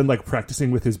Shinji has been like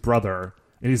practicing with his brother.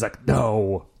 And he's like,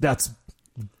 no, that's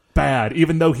bad.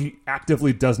 Even though he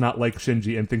actively does not like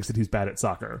Shinji and thinks that he's bad at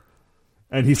soccer.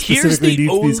 And he specifically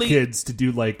needs these kids to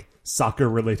do like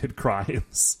soccer-related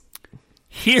crimes.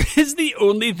 Here is the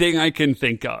only thing I can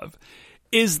think of,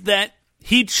 is that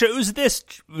he chose this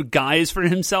guise for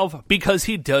himself because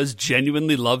he does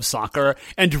genuinely love soccer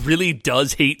and really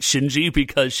does hate Shinji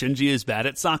because Shinji is bad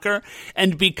at soccer,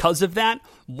 and because of that,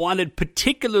 wanted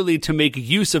particularly to make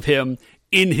use of him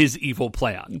in his evil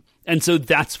plan. And so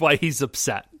that's why he's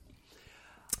upset.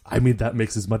 I mean, that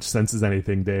makes as much sense as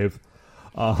anything, Dave.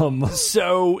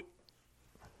 So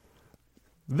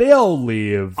they all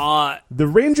leave. The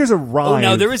Rangers arrive. Oh,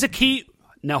 now there is a key.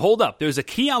 Now hold up. There's a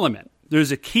key element.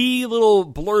 There's a key little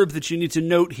blurb that you need to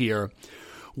note here,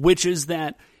 which is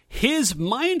that his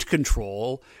mind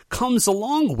control comes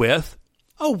along with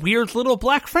a weird little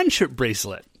black friendship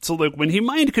bracelet. So like when he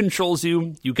mind controls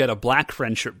you, you get a black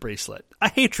friendship bracelet. A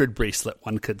hatred bracelet,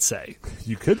 one could say.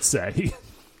 You could say.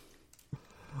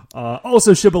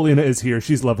 Also, Shibolena is here.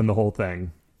 She's loving the whole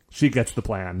thing. She gets the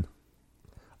plan.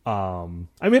 I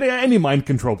mean, any mind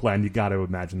control plan, you got to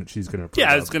imagine that she's going to approve.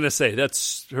 Yeah, I was going to say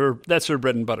that's her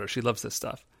bread and butter. She loves this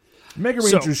stuff. Mega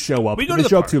Rangers show up. They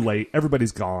show up too late.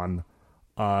 Everybody's gone,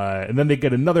 and then they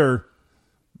get another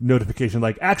notification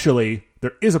like, actually,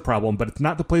 there is a problem, but it's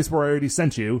not the place where I already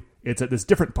sent you. It's at this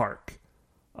different park,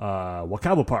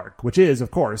 Wakaba Park, which is,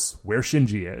 of course, where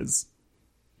Shinji is.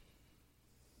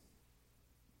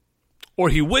 Or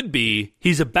he would be.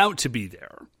 He's about to be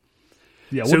there.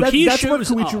 Yeah, well, so that's where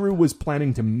Koichiro was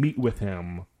planning to meet with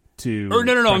him to. Or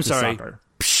no, I'm sorry.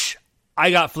 Psh,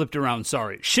 I got flipped around.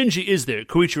 Sorry, Shinji is there.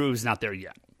 Koichiro is not there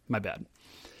yet. My bad.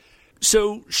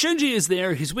 So Shinji is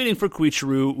there. He's waiting for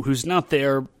Koichiro, who's not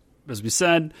there, as we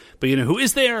said. But you know who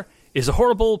is there is a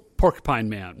horrible porcupine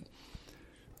man.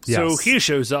 Yes. So he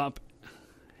shows up.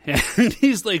 And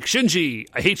he's like, Shinji,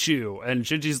 I hate you. And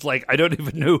Shinji's like, I don't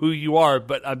even know who you are,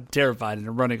 but I'm terrified and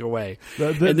I'm running away.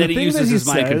 And then he uses his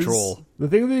mind control. The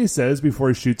thing that he says before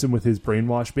he shoots him with his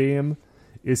brainwash beam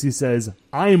is he says,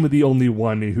 I'm the only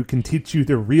one who can teach you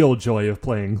the real joy of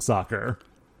playing soccer.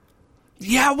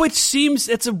 Yeah, which seems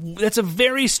that's a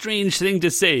very strange thing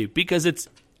to say because it's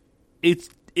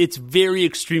very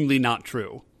extremely not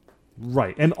true.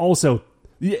 Right. And also,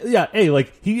 yeah,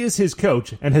 like, he is his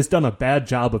coach and has done a bad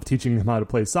job of teaching him how to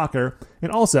play soccer.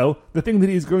 And also, the thing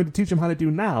that he's going to teach him how to do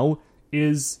now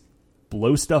is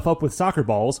blow stuff up with soccer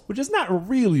balls, which is not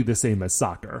really the same as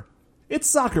soccer. It's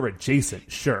soccer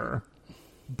adjacent, sure.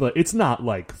 But it's not,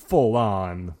 like, full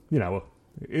on,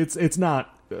 it's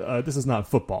not, this is not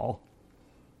football.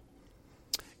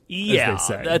 Yeah, as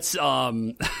they say. That's,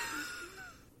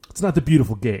 It's not the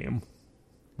beautiful game,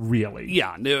 really.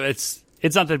 Yeah, no, It's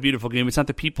not the beautiful game. It's not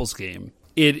the people's game.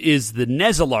 It is the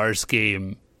Nezalar's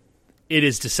game. It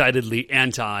is decidedly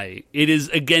anti. It is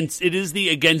the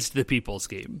against the people's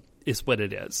game, is what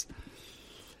it is.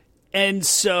 And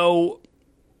so,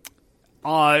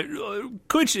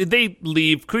 they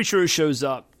leave. Koichiro shows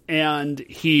up, and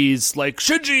he's like,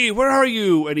 Shinji, where are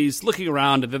you? And he's looking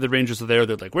around, and then the Rangers are there.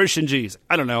 They're like, where's Shinji? He's like,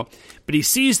 I don't know. But he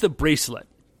sees the bracelet,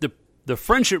 the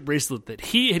friendship bracelet that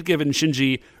he had given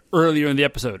Shinji earlier in the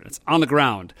episode. It's on the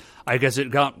ground. I guess it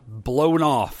got blown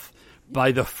off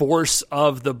by the force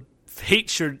of the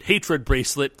hatred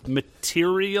bracelet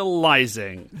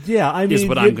materializing. Yeah, I mean, is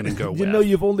what I'm going to go with.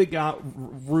 You've only got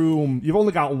room. You've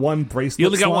only got one bracelet. You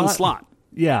only got one slot.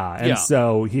 Yeah, and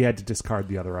so he had to discard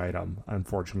the other item,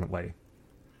 unfortunately.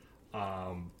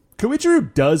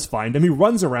 Koichiro does find him. He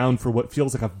runs around for what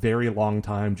feels like a very long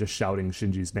time just shouting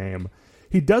Shinji's name.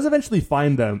 He does eventually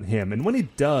find him, and when he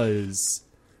does,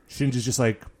 Shinji's just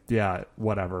like, yeah,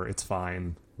 whatever, it's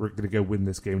fine. We're going to go win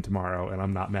this game tomorrow, and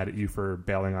I'm not mad at you for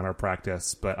bailing on our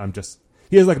practice, but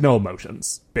he has, like, no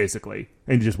emotions, basically,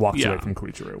 and he just walks away from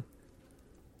Koichiro.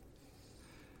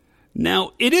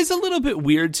 Now, it is a little bit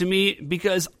weird to me,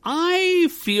 because I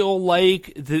feel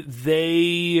like that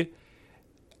they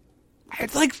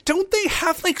Like, don't they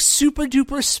have, like, super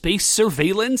duper space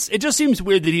surveillance? It just seems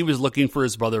weird that he was looking for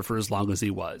his brother for as long as he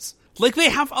was. Like, they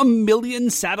have 1 million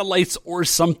satellites or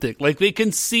something. Like, they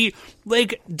can see,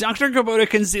 like, Dr. Kubota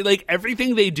can see, like,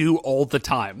 everything they do all the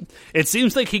time. It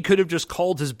seems like he could have just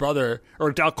called his brother,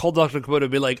 or called Dr. Kubota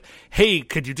and be like, hey,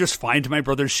 could you just find my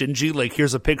brother Shinji? Like,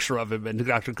 here's a picture of him. And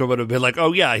Dr. Kubota would be like,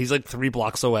 oh, yeah, he's, like, 3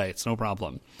 blocks away. It's no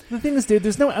problem. The thing is, dude,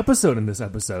 there's no episode in this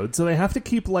episode, so they have to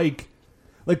keep, like,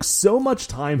 so much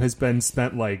time has been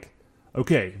spent, like,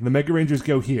 okay, the Mega Rangers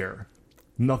go here.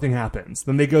 Nothing happens.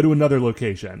 Then they go to another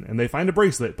location, and they find a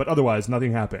bracelet, but otherwise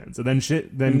nothing happens. And then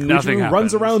Koichiro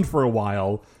runs around for a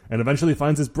while, and eventually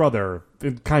finds his brother,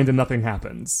 and kind of nothing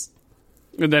happens.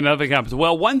 And then nothing happens.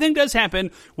 Well, one thing does happen,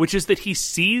 which is that he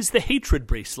sees the hatred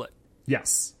bracelet.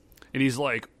 Yes. And he's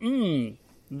like,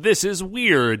 this is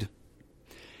weird.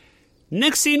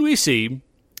 Next scene we see,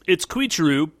 it's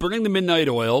Koichiro burning the midnight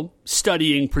oil,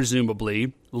 studying,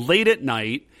 presumably, late at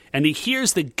night, and he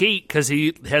hears the gate, because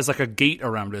he has like a gate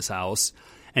around his house,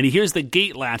 and he hears the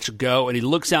gate latch go, and he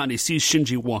looks out and he sees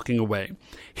Shinji walking away.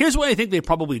 Here's why I think they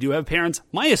probably do have parents.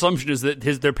 My assumption is that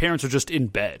their parents are just in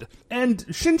bed. And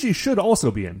Shinji should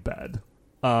also be in bed.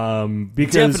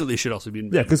 Because definitely should also be in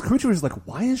bed. Yeah, because Koichiro is like,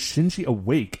 why is Shinji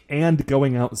awake and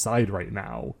going outside right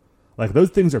now? Like, those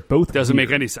things are both doesn't weird.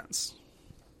 make any sense.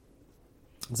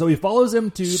 So he follows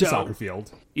him to the soccer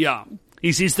field. Yeah.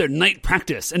 He sees their night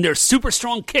practice and their super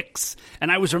strong kicks.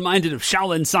 And I was reminded of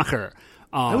Shaolin Soccer.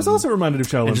 I was also reminded of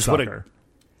Shaolin Soccer.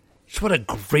 What a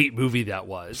great movie that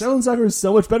was. Shaolin Soccer is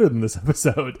so much better than this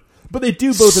episode. But they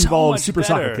do both involve super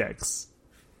soccer kicks.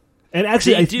 And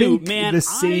actually, I think the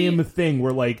same thing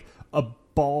where, like, a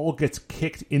ball gets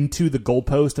kicked into the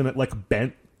goalpost and it, like,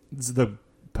 bends the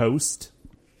post.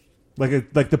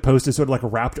 Like the post is sort of, like,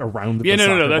 wrapped around the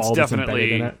soccer that's ball that's definitely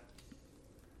embedded in it.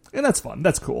 And that's fun.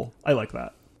 That's cool. I like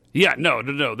that. Yeah,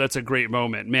 no. That's a great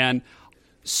moment, man.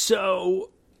 So,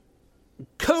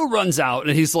 Ko runs out,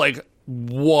 and he's like,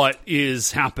 what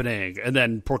is happening? And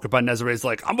then Porcupine Nezure's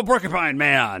like, I'm a porcupine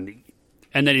man.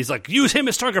 And then he's like, use him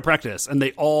as target practice. And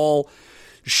they all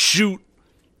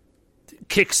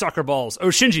kick soccer balls. Oh,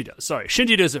 Shinji does. Sorry.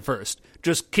 Shinji does it first.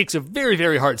 Just kicks a very,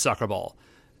 very hard soccer ball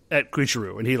at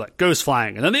Koichiro. And he, like, goes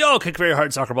flying. And then they all kick very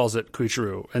hard soccer balls at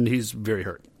Koichiro. And he's very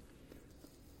hurt.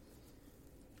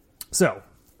 So,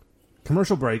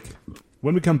 commercial break.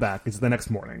 When we come back, it's the next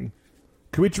morning.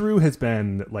 Koichiro has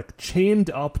been, like, chained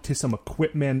up to some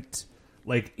equipment,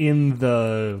 like, in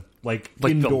the, like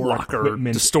indoor the locker,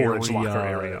 equipment the storage locker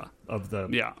area of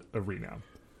the arena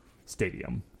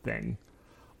stadium thing.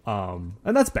 And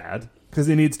that's bad, because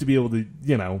he needs to be able to,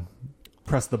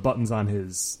 press the buttons on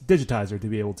his digitizer to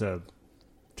be able to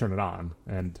turn it on,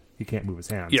 and he can't move his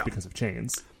hands because of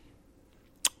chains.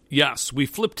 Yes, we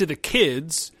flip to the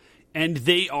kids, and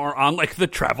they are on, like, the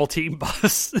travel team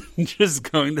bus, just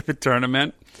going to the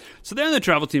tournament. So they're on the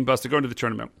travel team bus, they're going to the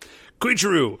tournament.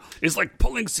 Koichiro is, like,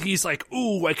 he's like,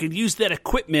 ooh, I can use that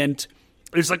equipment.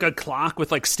 There's, like, a clock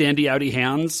with, like, standy-outy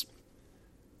hands.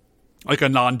 Like a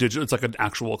non-digital, it's like an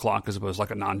actual clock as opposed to,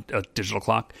 like, a digital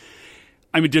clock.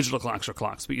 I mean, digital clocks are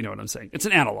clocks, but you know what I'm saying. It's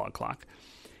an analog clock.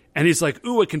 And he's like,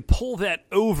 ooh, I can pull that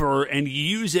over and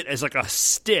use it as, like, a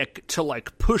stick to,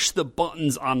 like, push the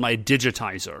buttons on my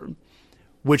digitizer.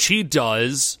 Which he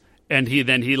does, and he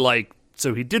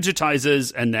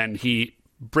digitizes, and then he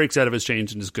breaks out of his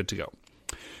chains and is good to go.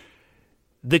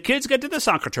 The kids get to the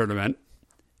soccer tournament,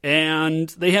 and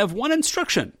they have one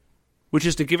instruction, which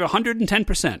is to give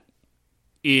 110%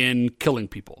 in killing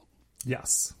people.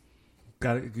 Yes.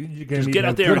 Just get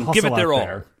out there and give it their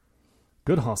all.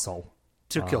 Good hustle.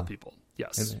 To kill people,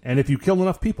 yes. And if you kill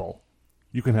enough people,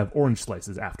 you can have orange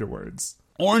slices afterwards.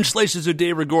 Orange slices are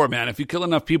de rigueur, man. If you kill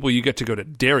enough people, you get to go to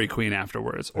Dairy Queen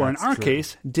afterwards. Or in our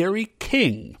case, Dairy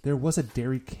King. There was a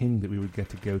Dairy King that we would get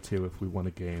to go to if we won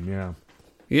a game, yeah.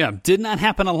 Yeah, did not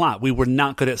happen a lot. We were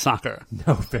not good at soccer.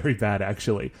 No, very bad,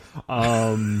 actually.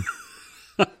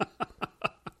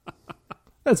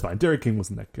 That's fine. Dairy King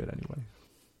wasn't that good anyway.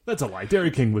 That's a lie.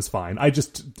 Dairy King was fine. I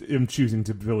just am choosing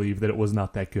to believe that it was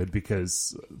not that good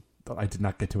because I did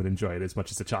not get to enjoy it as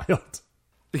much as a child.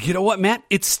 You know what, Matt?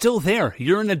 It's still there.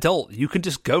 You're an adult. You can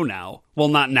just go now. Well,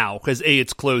 not now, because A,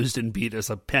 it's closed, and B, there's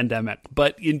a pandemic.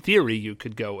 But in theory, you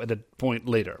could go at a point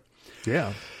later.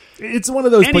 Yeah. It's one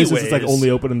of those places that's like only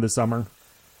open in the summer.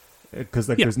 Because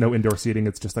there's no indoor seating.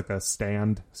 It's just like a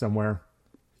stand somewhere.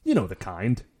 You know the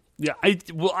kind. Yeah,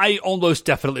 I almost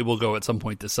definitely will go at some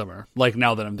point this summer. Like,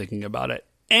 now that I'm thinking about it.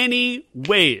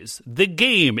 Anyways, the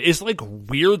game is, like,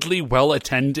 weirdly well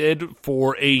attended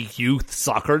for a youth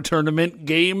soccer tournament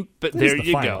game, but there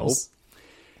you go.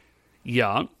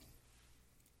 Yeah.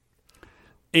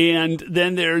 And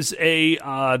then there's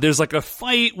like a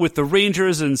fight with the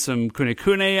Rangers and some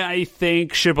Kunekune, I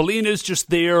think. Shibolina's just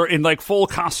there in like full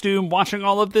costume watching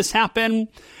all of this happen.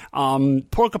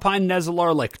 Porcupine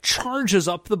Nezalar like charges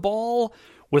up the ball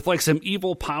with like some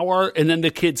evil power, and then the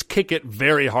kids kick it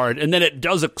very hard, and then it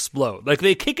does explode. Like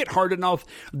they kick it hard enough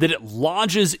that it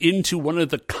lodges into one of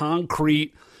the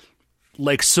concrete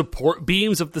like support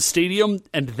beams of the stadium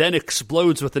and then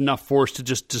explodes with enough force to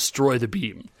just destroy the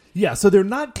beam. Yeah, so they're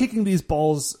not kicking these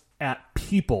balls at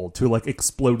people to like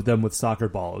explode them with soccer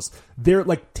balls. They're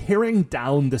like tearing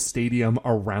down the stadium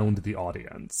around the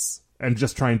audience and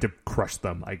just trying to crush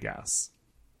them, I guess.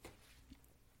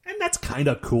 And that's kind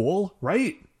of cool,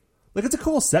 right? Like, it's a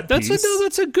cool set piece.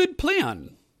 That's a good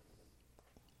plan.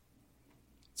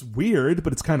 It's weird,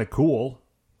 but it's kind of cool.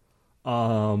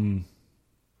 The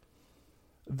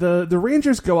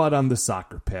Rangers go out on the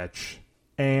soccer pitch,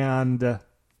 and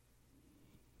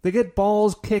they get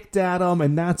balls kicked at them,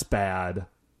 and that's bad.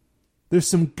 There's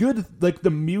some good, like, the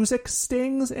music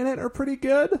stings in it are pretty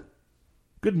good.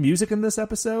 Good music in this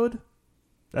episode.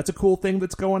 That's a cool thing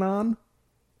that's going on.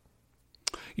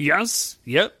 Yes.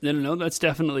 Yep. No, that's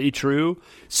definitely true.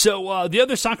 So the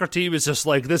other soccer team is just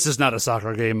like, this is not a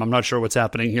soccer game. I'm not sure what's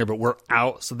happening here, but we're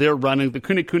out. So they're running. The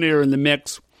Kunekune are in the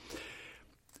mix.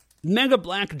 Mega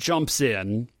Black jumps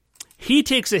in. He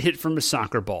takes a hit from a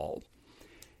soccer ball.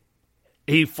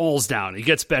 He falls down. He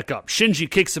gets back up.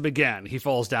 Shinji kicks him again. He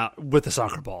falls down with the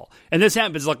soccer ball. And this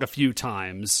happens like a few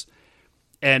times.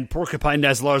 And Porcupine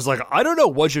Nezalar is like, I don't know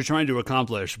what you're trying to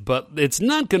accomplish, but it's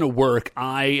not going to work.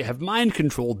 I have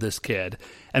mind-controlled this kid.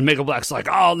 And Mega Black's like,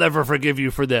 I'll never forgive you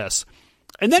for this.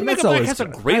 And then Mega Black has a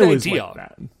great idea.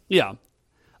 Like yeah.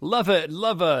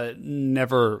 Leva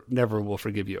never will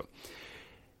forgive you.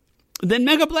 Then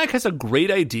Mega Black has a great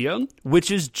idea,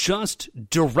 which is just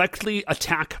directly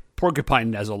attack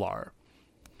Porcupine Nezalar.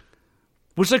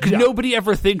 Which, nobody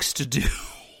ever thinks to do.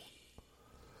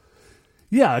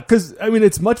 Yeah, because, I mean,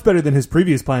 it's much better than his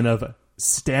previous plan of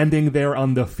standing there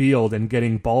on the field and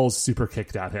getting balls super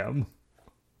kicked at him.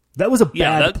 That was a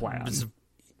bad plan. Was an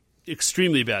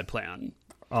extremely bad plan.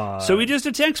 So he just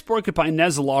attacks Porcupine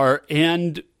Nezalar,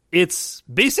 and it's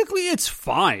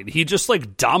fine. He just,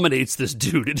 like, dominates this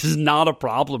dude. It is not a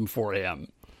problem for him.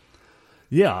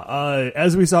 Yeah,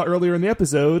 as we saw earlier in the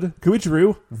episode,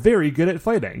 Koichiro, very good at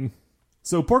fighting.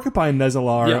 So Porcupine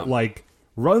Nezalar,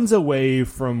 runs away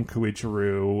from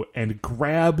Koichiro and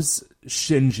grabs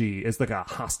Shinji as like a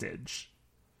hostage.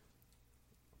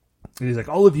 And he's like,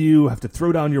 all of you have to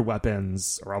throw down your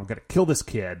weapons or I'm going to kill this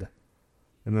kid.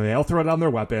 And then they all throw down their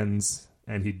weapons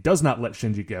and he does not let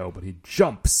Shinji go, but he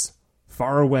jumps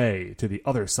far away to the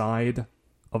other side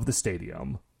of the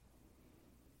stadium.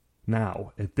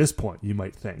 Now, at this point, you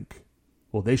might think,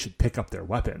 well, they should pick up their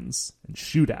weapons and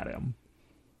shoot at him.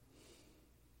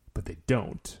 But they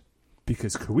don't.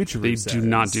 Because Koichiro says, do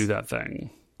not do that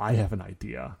thing. I have an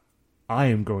idea. I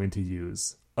am going to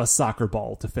use a soccer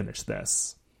ball to finish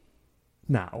this.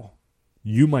 Now,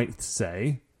 you might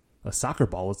say, a soccer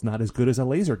ball is not as good as a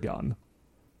laser gun.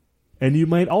 And you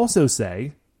might also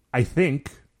say, I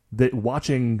think that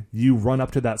watching you run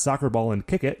up to that soccer ball and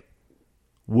kick it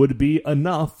would be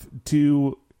enough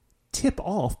to tip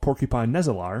off Porcupine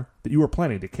Nezalar that you were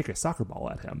planning to kick a soccer ball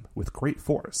at him with great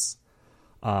force.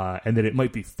 And that it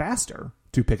might be faster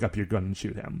to pick up your gun and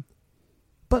shoot him.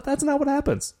 But that's not what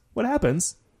happens. What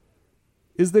happens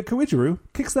is that Koichiro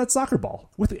kicks that soccer ball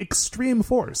with extreme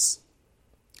force.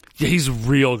 Yeah, he's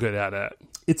real good at it.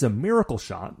 It's a miracle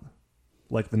shot,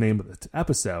 like the name of the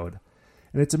episode.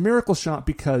 And it's a miracle shot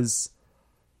because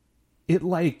it,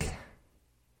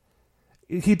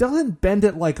 he doesn't bend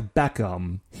it like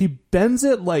Beckham. He bends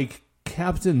it like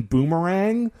Captain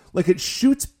Boomerang. Like, it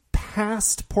shoots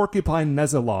past Porcupine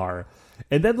Nezalar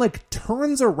and then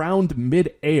turns around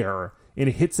mid-air and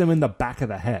hits him in the back of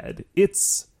the head.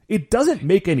 It doesn't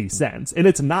make any sense, and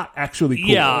it's not actually cool.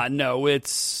 Yeah, no, it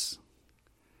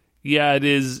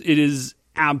is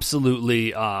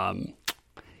absolutely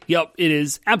it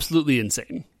is absolutely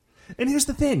insane. And here's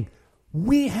the thing.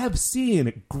 We have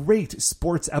seen great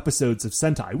sports episodes of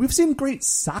Sentai. We've seen great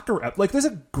soccer there's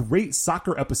a great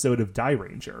soccer episode of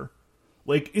Dairanger.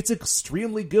 It's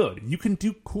extremely good. You can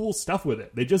do cool stuff with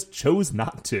it. They just chose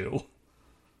not to.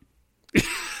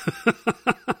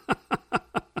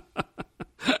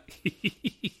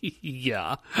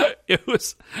 Yeah. It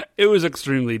was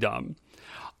extremely dumb.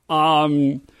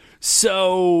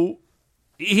 So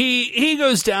he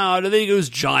goes down and then he goes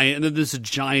giant and then there's a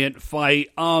giant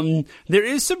fight. There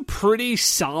is some pretty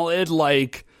solid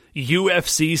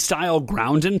UFC style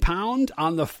ground and pound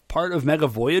on the part of Mega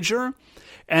Voyager.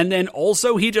 And then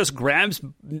also he just grabs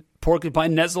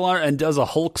Porcupine Nezalar and does a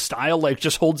Hulk style, like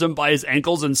just holds him by his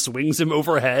ankles and swings him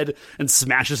overhead and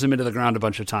smashes him into the ground a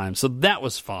bunch of times. So that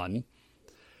was fun.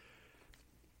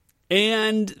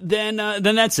 And then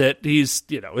that's it. He's,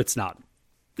 it's not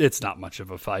much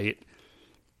of a fight.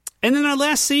 And then our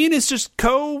last scene is just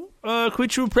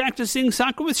Koichiro practicing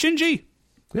soccer with Shinji.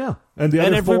 Yeah. And the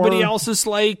other everybody else is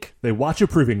like... They watch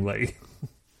approvingly.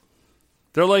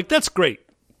 They're like, that's great.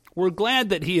 We're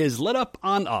glad that he has let up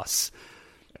on us.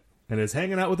 And is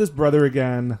hanging out with his brother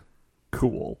again.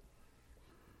 Cool.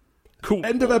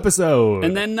 End of episode.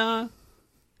 And then,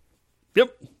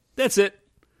 yep, that's it.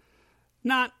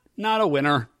 Not a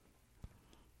winner.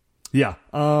 Yeah.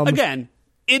 Again,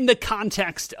 in the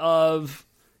context of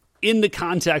Mega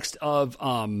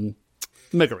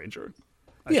Ranger,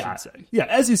 I should say. Yeah,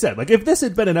 as you said, like if this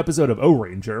had been an episode of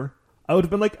O-Ranger, I would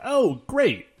have been like, oh,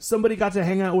 great. Somebody got to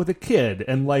hang out with a kid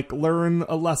and like learn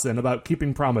a lesson about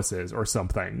keeping promises or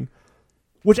something.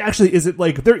 Which actually isn't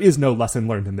like, there is no lesson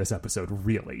learned in this episode,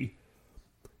 really.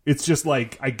 It's just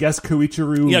like, I guess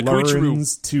Koichiro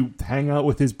learns to hang out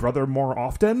with his brother more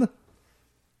often.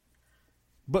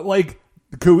 But like,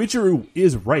 Koichiro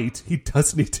is right. He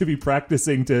does need to be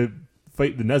practicing to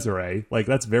fight the Nezare. Like,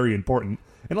 that's very important.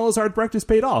 And all his hard practice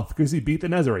paid off because he beat the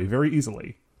Nezare very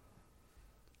easily.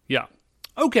 Yeah.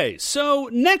 Okay, so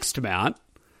next, Matt,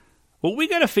 what we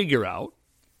got to figure out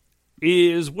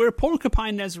is where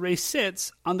Porcupine Nezare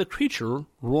sits on the Creature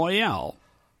Royale.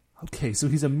 Okay, so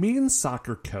he's a mean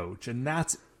soccer coach, and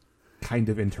that's kind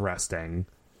of interesting.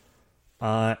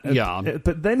 Yeah.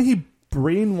 But then he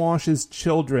brainwashes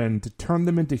children to turn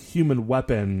them into human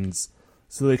weapons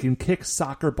so they can kick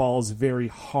soccer balls very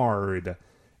hard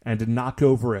and to knock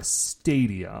over a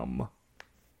stadium.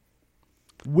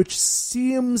 Which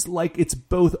seems like it's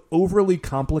both overly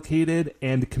complicated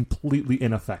and completely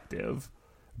ineffective.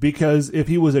 Because if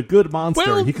he was a good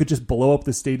monster, he could just blow up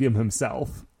the stadium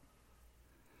himself.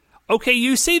 Okay,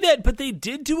 you say that, but they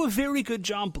did do a very good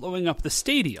job blowing up the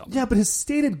stadium. Yeah, but his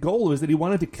stated goal was that he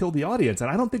wanted to kill the audience, and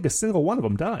I don't think a single one of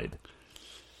them died.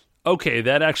 Okay,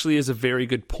 that actually is a very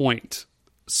good point.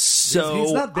 So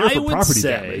he's not there for property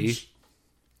damage.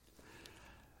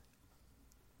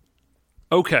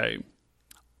 Okay.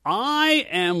 I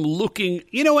am looking...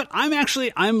 You know what?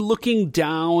 I'm looking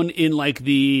down in like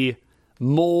the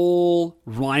Mole,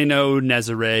 Rhino,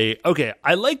 Nezare. Okay,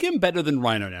 I like him better than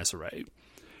Rhino Nezare.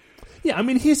 Yeah, I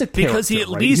mean, he's a character, because he at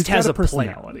least has a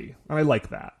personality, and I like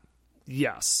that.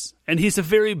 Yes, and he's a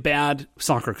very bad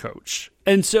soccer coach.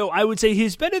 And so I would say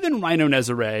he's better than Rhino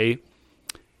Nezare.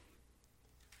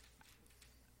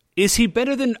 Is he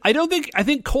better than... I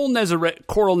think Coral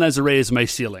Nezare is my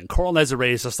ceiling. Coral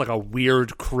Nezare is just like a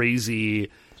weird, crazy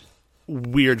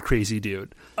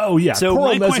dude. Oh, yeah. So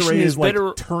Coral my question Nezare is like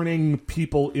better... turning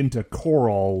people into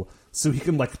coral so he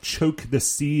can like choke the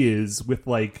seas with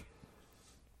like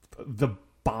the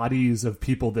bodies of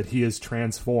people that he has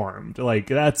transformed. Like,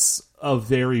 that's a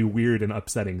very weird and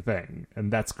upsetting thing,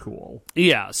 and that's cool.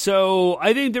 Yeah, so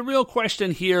I think the real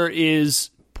question here is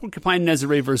Porcupine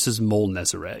Nezare versus Mole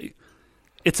Nezare.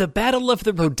 It's a battle of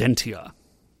the Rodentia.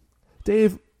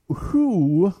 Dave,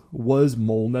 who was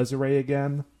Mole Nezare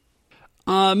again?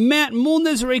 Matt, Mole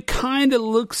Nezare kind of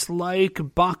looks like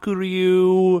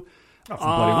Bakuryu.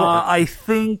 I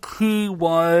think he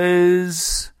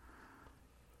was...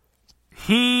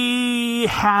 He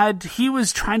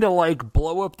was trying to like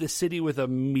blow up the city with a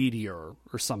meteor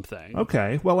or something.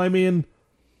 Okay, well, I mean,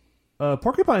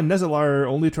 Porcupine Nezalar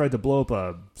only tried to blow up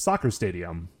a soccer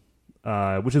stadium,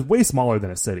 which is way smaller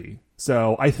than a city.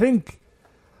 So I think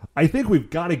we've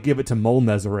got to give it to Mole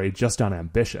Nezare just on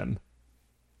ambition.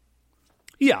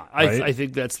 Yeah, right? I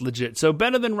think that's legit. So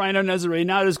better than Rhino Nezare,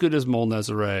 not as good as Mole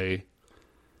Nezare.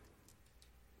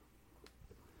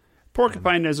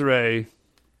 Porcupine Nezare.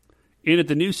 In at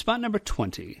the new spot number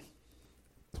 20.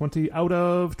 20 out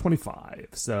of 25.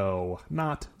 So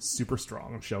not super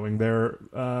strong showing their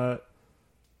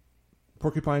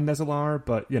Porcupine Nezalar,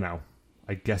 but,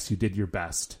 I guess you did your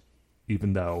best,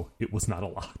 even though it was not a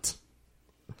lot.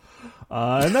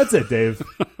 And that's it, Dave.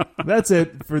 That's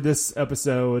it for this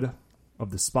episode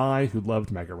of The Spy Who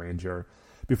Loved Mega Ranger.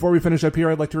 Before we finish up here,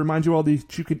 I'd like to remind you all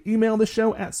that you can email the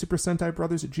show at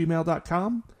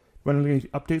supersentaibrothers@gmail.com. Want any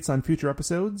updates on future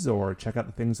episodes or check out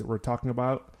the things that we're talking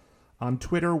about on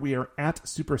Twitter? We are at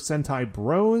Super Sentai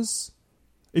Bros.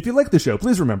 If you like the show,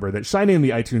 please remember that shining in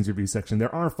the iTunes review section,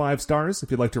 there are 5 stars.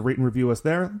 If you'd like to rate and review us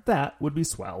there, that would be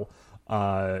swell.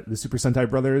 The Super Sentai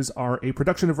Brothers are a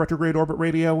production of Retrograde Orbit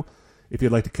Radio. If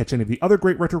you'd like to catch any of the other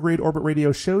great Retrograde Orbit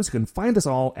Radio shows, you can find us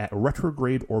all at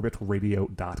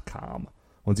retrogradeorbitradio.com.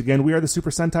 Once again, we are the Super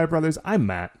Sentai Brothers. I'm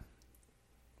Matt.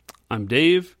 I'm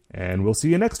Dave. And we'll see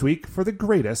you next week for the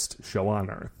greatest show on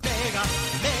Earth.